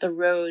along the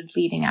road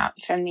leading out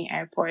from the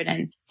airport.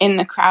 And in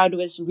the crowd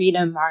was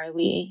Rita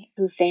Marley,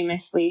 who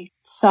famously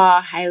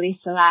saw Haile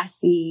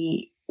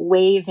Selassie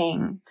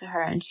waving to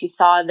her, and she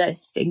saw the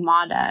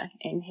stigmata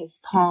in his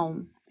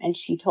palm, and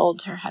she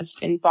told her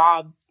husband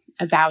Bob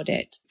about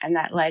it, and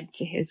that led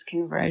to his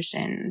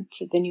conversion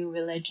to the new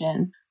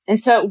religion. And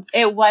so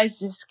it was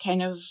this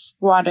kind of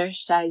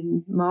watershed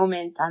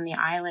moment on the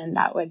island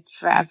that would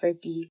forever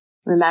be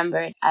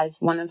remembered as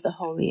one of the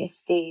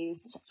holiest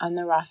days on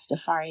the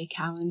Rastafari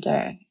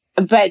calendar.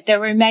 But there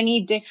were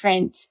many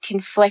different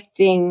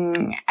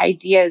conflicting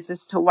ideas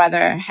as to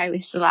whether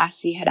Haile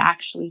Selassie had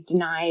actually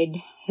denied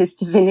his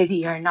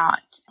divinity or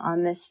not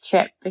on this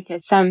trip,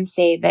 because some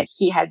say that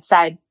he had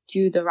said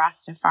to the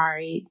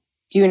Rastafari,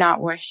 "Do not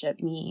worship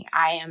me,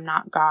 I am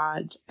not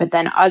God." But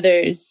then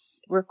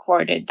others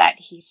recorded that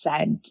he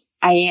said,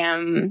 I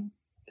am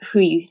who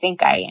you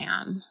think I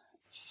am.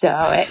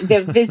 So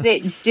the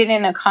visit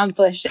didn't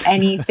accomplish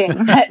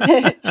anything that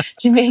the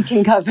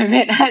Jamaican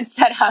government had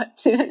set out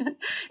to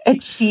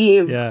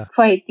achieve. Yeah.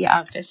 Quite the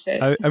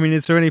opposite. I mean,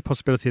 is there any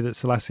possibility that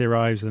Selassie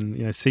arrives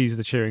and, sees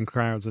the cheering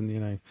crowds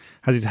and,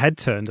 has his head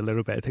turned a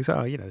little bit and thinks,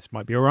 this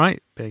might be all right,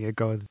 being a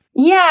god?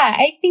 Yeah,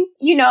 I think,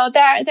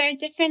 there are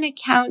different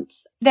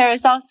accounts. There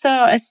is also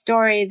a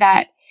story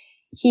that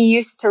he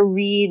used to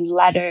read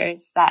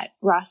letters that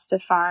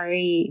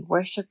Rastafari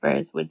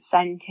worshippers would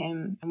send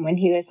him when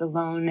he was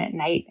alone at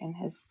night in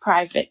his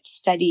private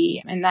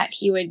study, and that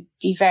he would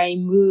be very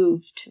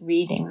moved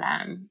reading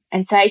them.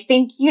 And so I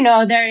think,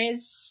 there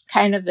is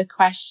kind of the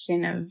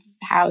question of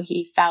how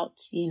he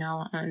felt,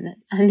 on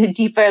a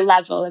deeper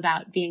level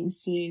about being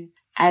seen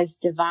as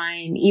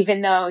divine,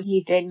 even though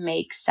he did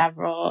make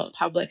several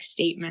public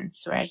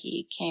statements where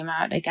he came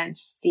out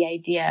against the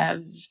idea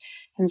of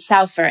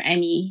himself or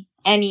any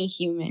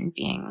human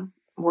being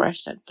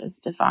worshipped as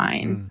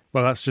divine.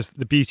 Well, that's just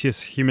the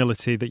beauteous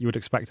humility that you would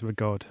expect of a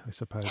god, I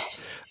suppose.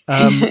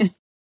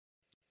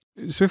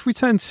 So if we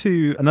turn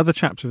to another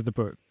chapter of the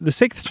book, the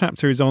 6th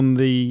chapter is on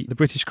the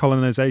British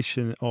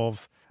colonisation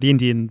of the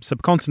Indian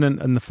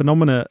subcontinent and the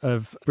phenomena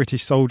of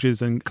British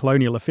soldiers and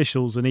colonial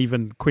officials and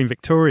even Queen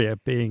Victoria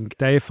being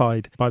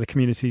deified by the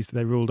communities that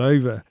they ruled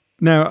over.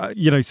 Now,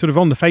 sort of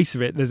on the face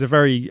of it, there's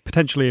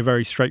potentially a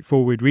very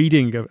straightforward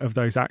reading of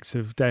those acts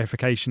of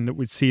deification that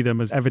would see them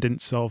as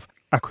evidence of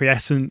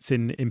acquiescence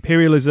in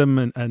imperialism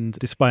and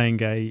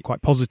displaying a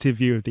quite positive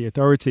view of the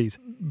authorities.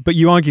 But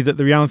you argue that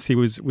the reality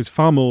was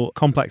far more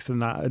complex than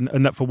that,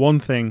 and that for one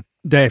thing,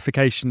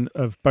 deification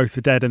of both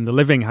the dead and the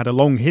living had a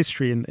long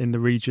history in the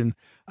region,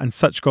 and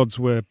such gods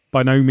were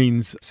by no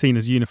means seen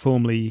as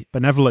uniformly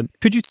benevolent.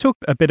 Could you talk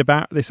a bit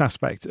about this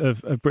aspect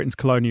of Britain's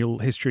colonial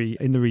history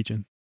in the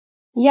region?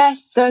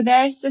 Yes, so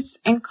there's this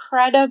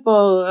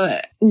incredible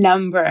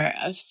number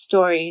of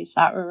stories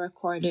that were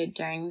recorded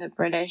during the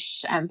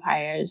British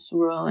Empire's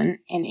rule in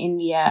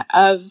India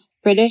of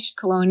British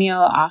colonial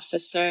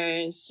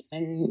officers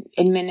and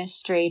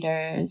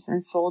administrators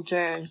and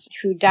soldiers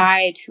who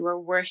died, who were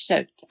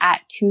worshipped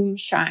at tomb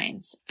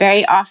shrines,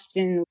 very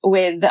often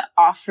with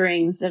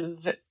offerings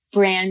of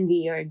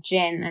brandy or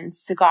gin and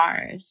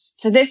cigars.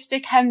 So this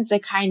becomes a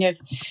kind of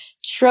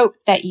trope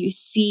that you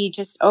see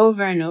just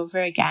over and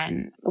over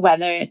again,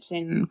 whether it's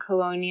in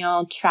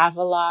colonial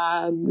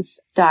travelogues,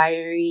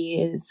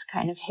 diaries,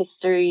 kind of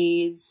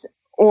histories,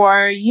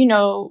 or,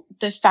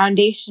 the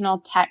foundational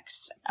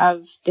texts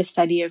of the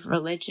study of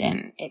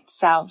religion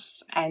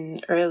itself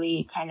and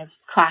early kind of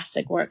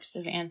classic works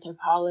of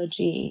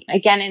anthropology.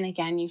 Again and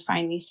again, you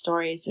find these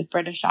stories of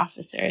British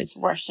officers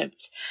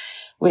worshipped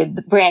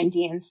with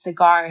brandy and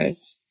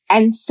cigars.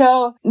 And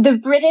so the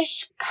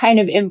British kind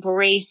of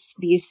embrace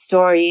these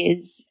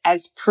stories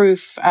as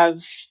proof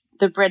of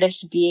the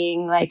British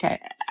being like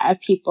a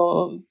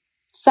people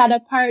set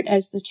apart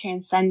as the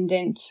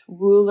transcendent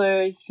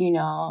rulers,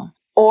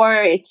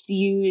 or it's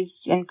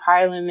used in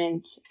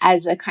Parliament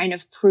as a kind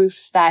of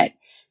proof that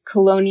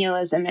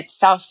colonialism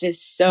itself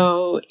is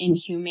so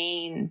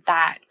inhumane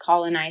that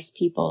colonized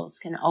peoples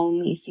can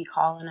only see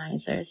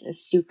colonizers as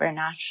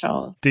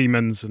supernatural.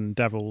 Demons and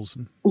devils.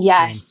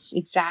 Yes,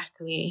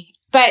 exactly.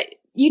 But,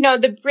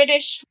 the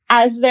British,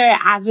 as they're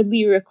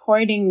avidly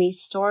recording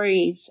these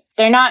stories,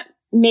 they're not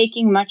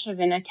making much of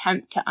an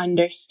attempt to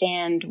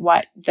understand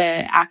what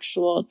the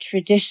actual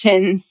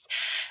traditions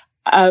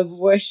of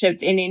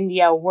worship in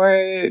India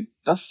were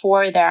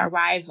before their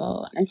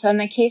arrival. And so in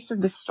the case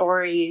of the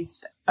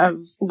stories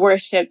of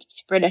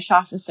worshipped British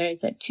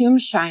officers at tomb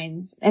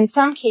shrines, in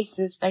some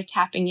cases they're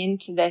tapping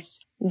into this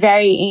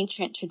very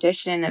ancient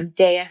tradition of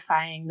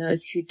deifying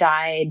those who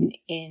died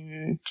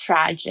in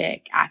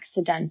tragic,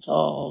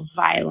 accidental,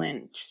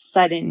 violent,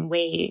 sudden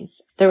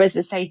ways. There was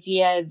this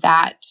idea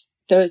that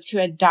those who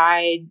had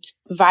died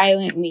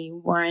violently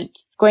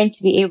weren't going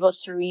to be able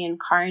to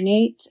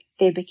reincarnate.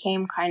 They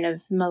became kind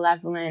of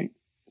malevolent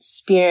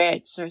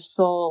spirits or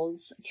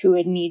souls who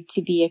would need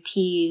to be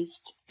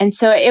appeased. And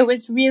so it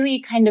was really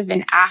kind of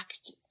an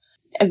act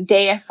of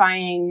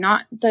deifying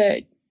not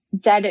the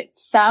dead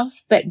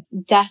itself, but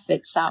death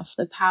itself,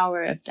 the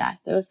power of death.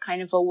 It was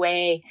kind of a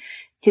way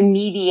to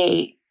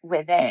mediate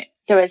with it.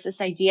 There was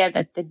this idea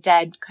that the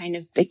dead kind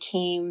of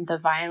became the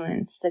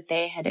violence that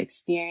they had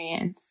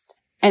experienced.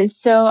 And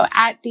so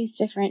at these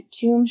different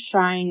tomb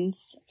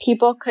shrines,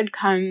 people could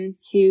come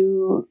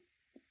to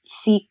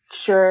seek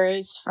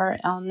cures for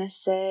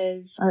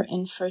illnesses or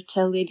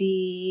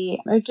infertility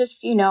or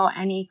just,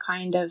 any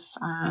kind of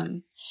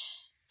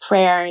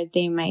prayer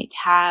they might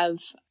have.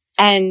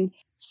 And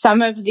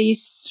some of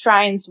these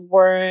shrines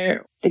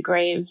were the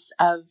graves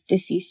of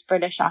deceased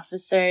British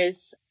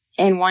officers.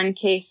 In one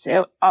case,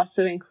 it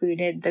also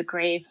included the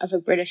grave of a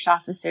British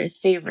officer's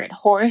favorite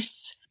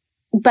horse.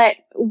 But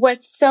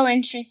what's so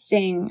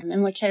interesting,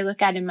 and which I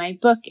look at in my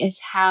book, is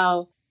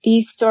how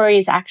these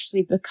stories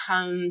actually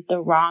become the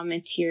raw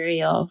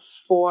material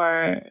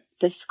for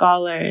the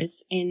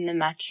scholars in the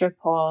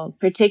metropole,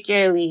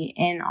 particularly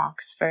in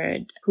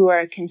Oxford, who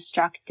are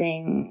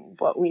constructing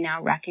what we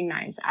now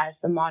recognize as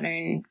the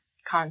modern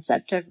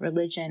concept of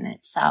religion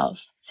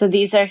itself. So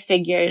these are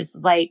figures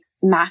like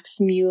Max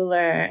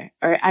Mueller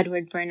or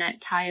Edward Burnett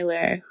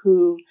Tyler,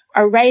 who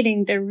are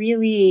writing the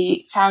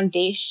really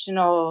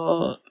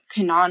foundational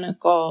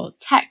canonical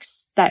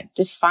texts that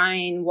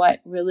define what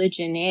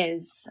religion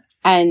is.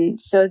 And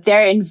so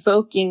they're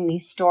invoking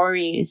these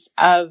stories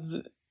of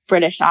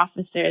British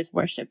officers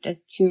worshipped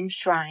as tomb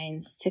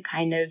shrines to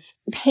kind of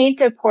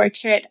paint a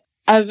portrait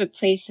of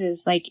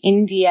places like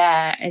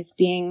India as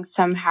being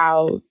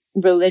somehow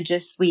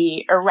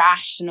religiously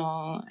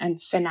irrational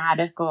and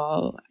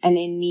fanatical and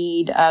in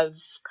need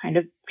of kind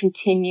of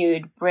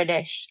continued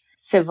British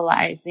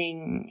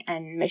civilizing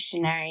and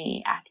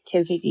missionary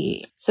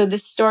activity. So the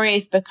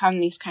stories become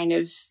these kind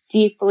of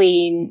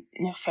deeply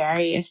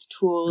nefarious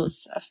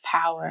tools of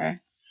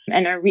power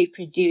and are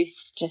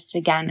reproduced just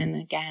again and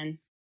again.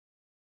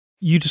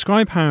 You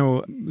describe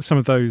how some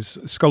of those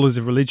scholars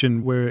of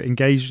religion were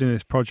engaged in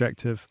this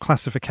project of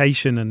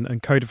classification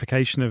and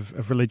codification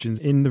of religions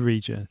in the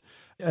region.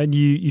 And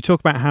you talk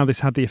about how this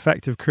had the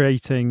effect of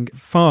creating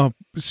far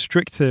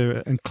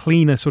stricter and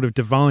cleaner sort of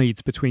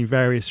divides between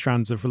various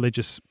strands of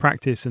religious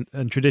practice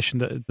and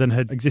tradition than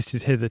had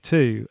existed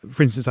hitherto.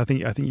 For instance, I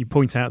think you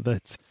point out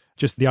that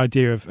just the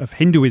idea of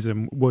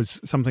Hinduism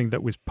was something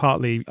that was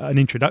partly an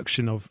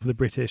introduction of the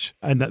British,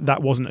 and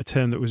that wasn't a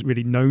term that was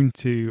really known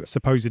to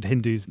supposed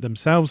Hindus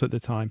themselves at the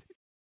time.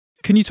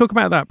 Can you talk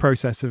about that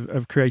process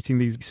of creating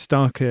these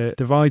starker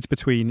divides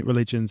between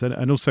religions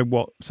and also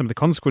what some of the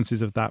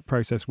consequences of that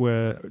process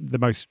were? The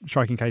most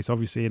striking case,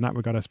 obviously, in that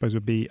regard, I suppose,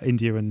 would be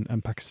India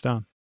and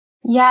Pakistan.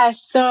 Yeah,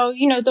 so,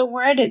 the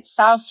word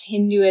itself,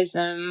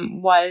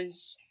 Hinduism,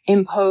 was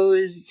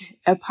imposed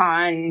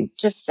upon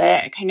just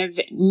a kind of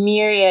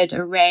myriad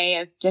array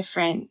of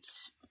different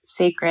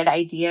sacred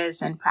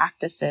ideas and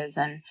practices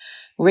and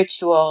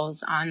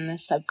rituals on the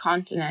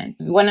subcontinent.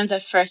 One of the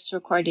first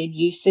recorded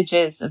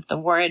usages of the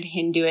word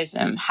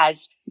Hinduism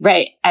has,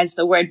 right as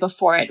the word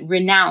before it,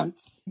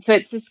 renounce. So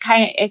it's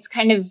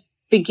kind of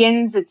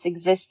begins its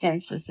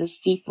existence as this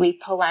deeply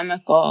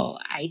polemical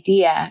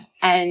idea.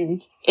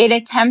 And it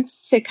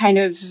attempts to kind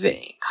of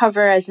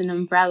cover as an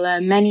umbrella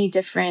many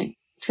different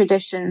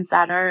traditions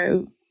that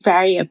are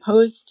very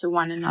opposed to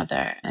one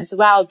another as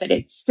well. But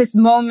it's this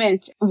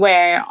moment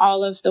where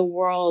all of the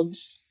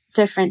world's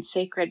different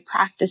sacred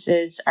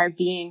practices are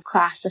being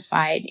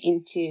classified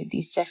into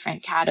these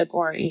different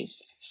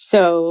categories.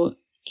 So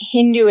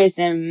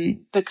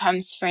Hinduism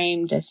becomes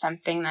framed as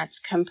something that's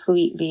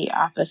completely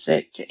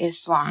opposite to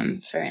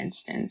Islam, for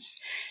instance,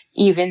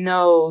 even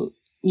though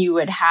you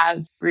would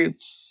have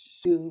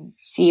groups who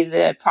see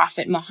the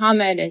Prophet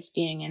Muhammad as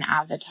being an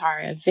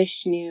avatar of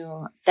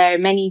Vishnu. There are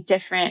many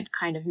different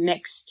kind of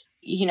mixed,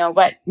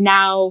 what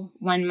now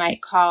one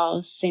might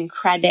call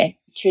syncretic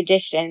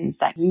traditions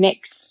that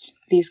mixed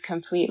these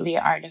completely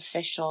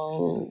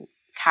artificial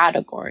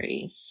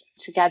categories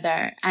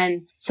together.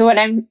 And so what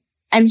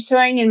I'm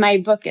showing in my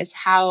book is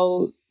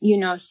how,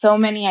 so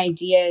many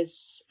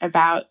ideas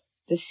about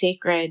the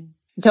sacred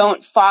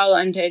don't fall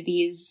under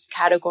these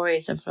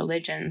categories of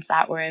religions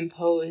that were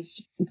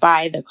imposed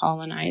by the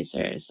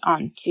colonizers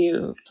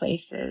onto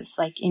places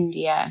like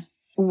India.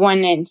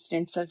 One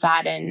instance of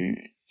that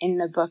in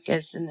the book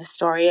is in the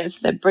story of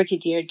the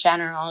Brigadier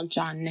General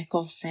John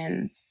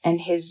Nicholson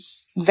and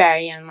his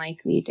very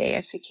unlikely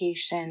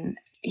deification.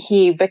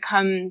 He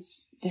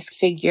becomes this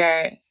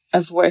figure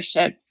of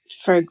worship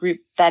for a group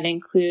that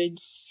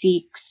includes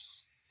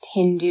Sikhs,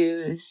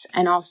 Hindus,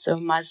 and also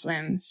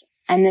Muslims.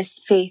 And this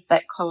faith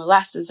that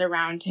coalesces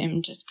around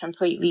him just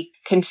completely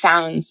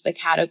confounds the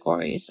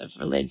categories of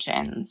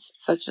religions,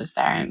 such as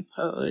they're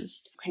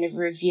imposed, kind of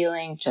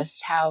revealing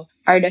just how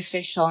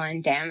artificial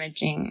and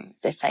damaging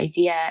this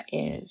idea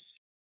is,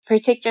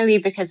 particularly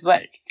because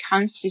what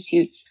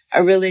constitutes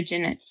a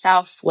religion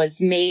itself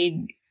was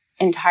made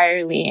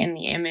entirely in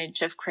the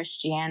image of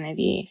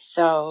Christianity.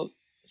 So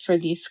for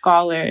these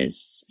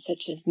scholars,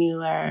 such as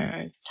Mueller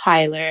or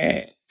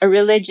Tyler, a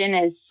religion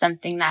is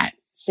something that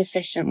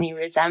sufficiently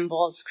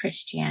resembles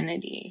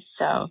Christianity.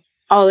 So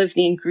all of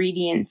the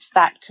ingredients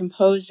that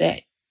compose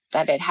it,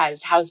 that it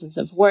has houses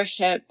of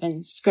worship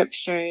and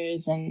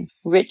scriptures and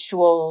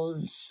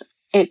rituals,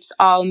 it's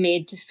all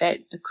made to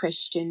fit a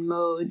Christian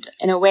mode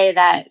in a way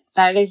that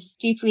is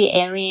deeply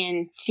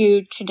alien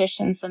to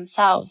traditions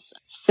themselves.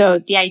 So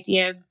the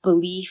idea of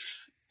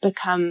belief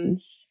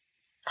becomes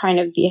kind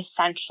of the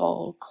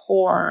essential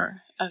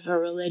core of a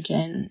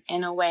religion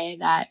in a way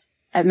that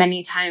at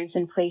many times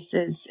and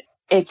places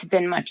it's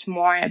been much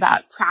more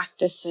about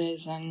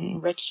practices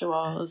and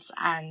rituals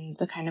and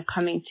the kind of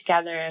coming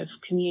together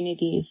of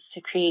communities to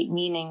create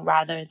meaning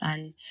rather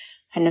than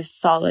kind of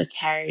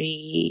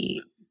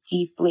solitary,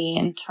 deeply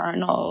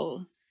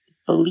internal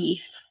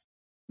belief.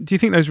 Do you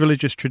think those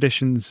religious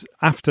traditions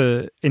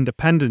after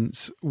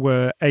independence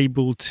were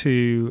able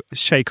to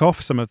shake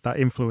off some of that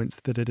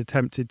influence that had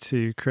attempted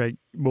to create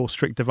more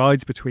strict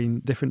divides between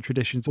different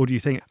traditions? Or do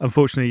you think,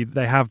 unfortunately,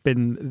 they have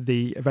been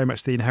very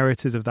much the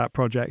inheritors of that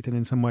project and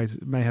in some ways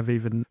may have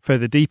even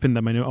further deepened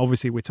them? I know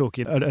obviously we're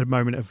talking at a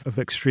moment of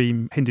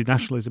extreme Hindu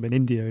nationalism in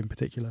India in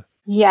particular.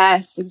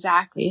 Yes,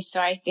 exactly.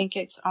 So I think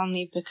it's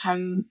only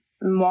become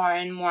more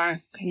and more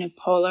kind of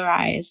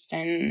polarized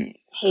and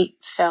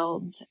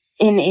hate-filled.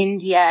 In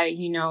India,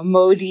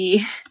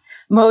 Modi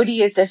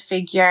is a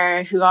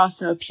figure who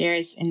also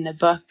appears in the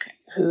book,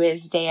 who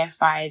is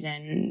deified,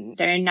 and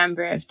there are a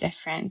number of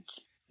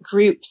different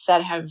groups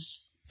that have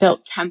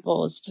built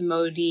temples to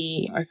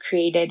Modi or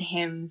created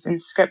hymns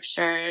and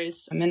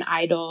scriptures and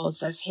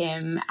idols of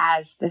him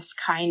as this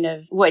kind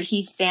of, what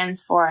he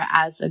stands for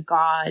as a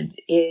god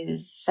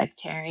is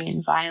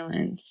sectarian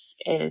violence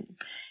and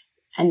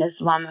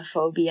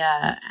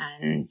Islamophobia.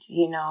 And,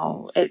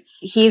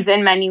 he's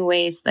in many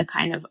ways the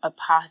kind of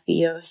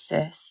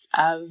apotheosis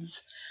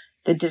of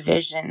the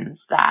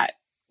divisions that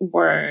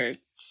were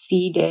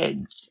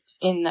seeded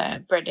in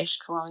the British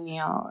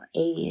colonial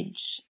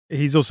age.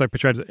 He's also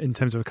portrayed in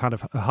terms of a kind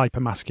of a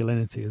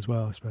hyper-masculinity as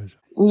well, I suppose.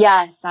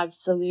 Yes,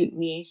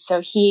 absolutely.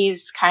 So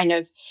he's kind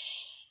of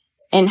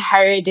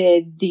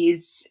inherited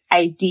these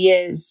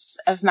ideas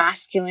of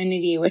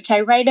masculinity, which I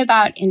write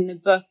about in the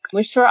book,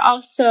 which were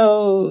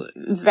also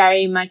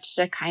very much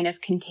a kind of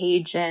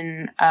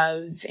contagion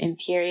of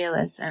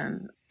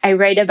imperialism. I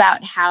write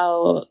about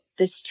how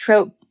this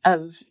trope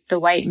of the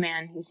white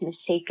man who's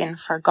mistaken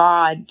for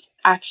God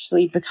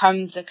actually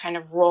becomes a kind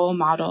of role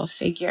model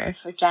figure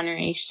for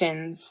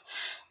generations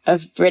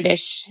of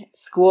British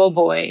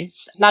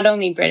schoolboys, not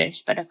only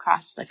British, but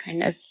across the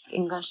kind of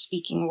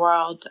English-speaking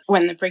world,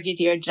 when the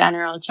Brigadier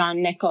General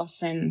John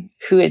Nicholson,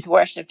 who is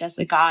worshipped as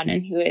a god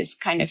and who is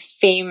kind of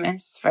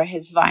famous for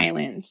his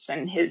violence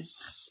and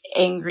his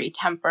angry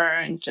temper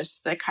and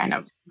just the kind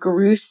of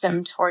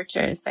gruesome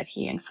tortures that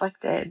he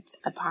inflicted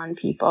upon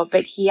people.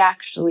 But he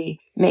actually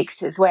makes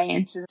his way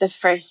into the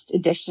first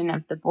edition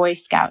of the Boy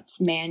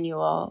Scouts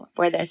manual,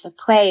 where there's a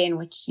play in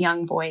which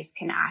young boys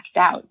can act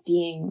out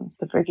being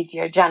the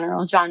Brigadier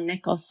General John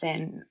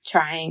Nicholson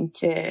trying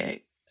to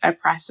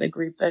oppress a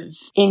group of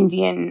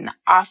Indian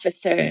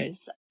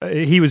officers.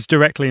 He was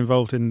directly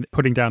involved in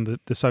putting down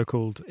the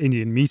so-called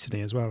Indian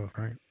Mutiny as well,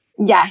 right?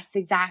 Yes,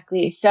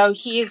 exactly. So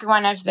he's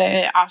one of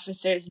the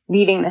officers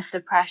leading the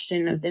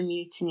suppression of the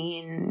mutiny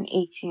in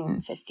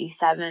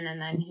 1857,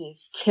 and then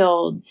he's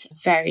killed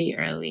very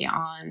early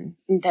on.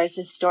 There's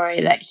a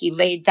story that he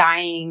lay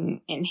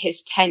dying in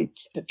his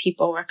tent, but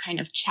people were kind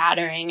of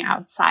chattering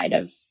outside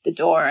of the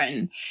door,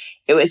 and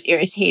it was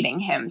irritating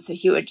him. So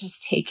he would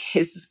just take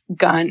his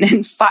gun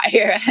and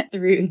fire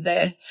through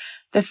the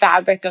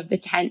fabric of the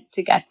tent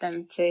to get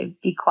them to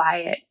be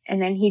quiet. And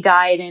then he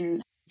died,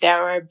 and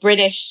there were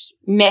British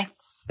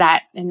myths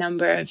that a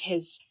number of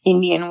his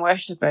Indian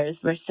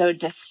worshippers were so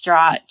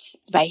distraught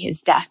by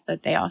his death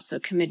that they also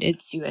committed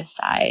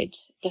suicide.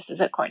 This is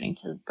according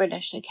to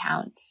British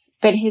accounts.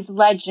 But his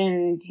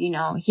legend,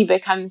 he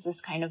becomes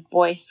this kind of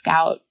Boy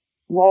Scout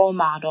role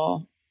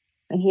model.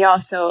 And he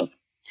also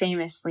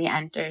famously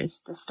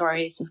enters the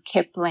stories of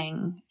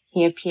Kipling.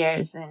 He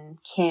appears in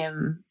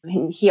Kim.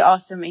 And he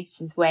also makes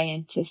his way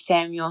into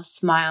Samuel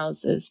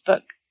Smiles's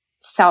book,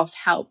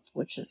 Self-Help,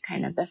 which is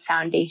kind of the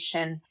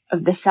foundation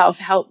of the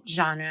self-help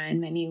genre in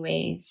many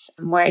ways,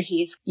 where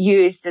he's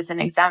used as an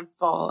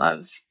example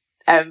of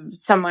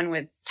someone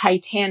with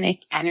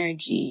titanic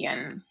energy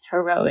and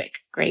heroic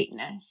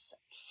greatness.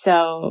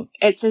 So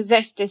it's as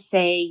if to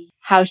say,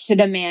 how should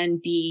a man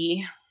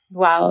be?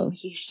 Well,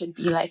 he should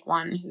be like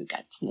one who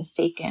gets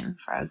mistaken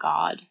for a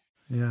god.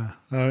 Yeah,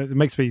 it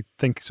makes me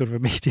think sort of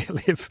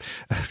immediately of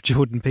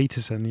Jordan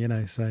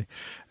Peterson, so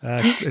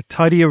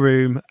tidy your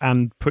room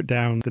and put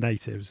down the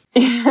natives.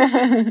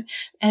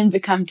 And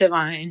become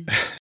divine.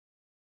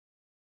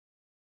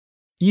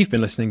 You've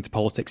been listening to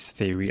Politics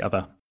Theory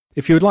Other.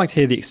 If you would like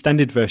to hear the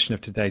extended version of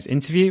today's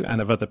interview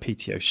and of other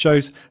PTO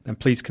shows, then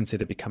please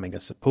consider becoming a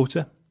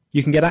supporter.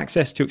 You can get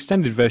access to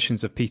extended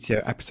versions of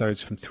PTO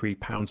episodes from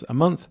 £3 a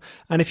month,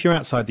 and if you're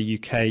outside the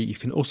UK, you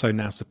can also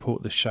now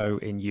support the show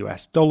in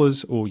US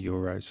dollars or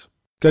euros.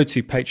 Go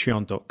to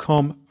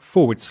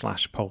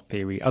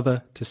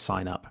patreon.com/poltheoryother to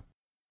sign up.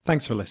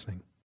 Thanks for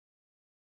listening.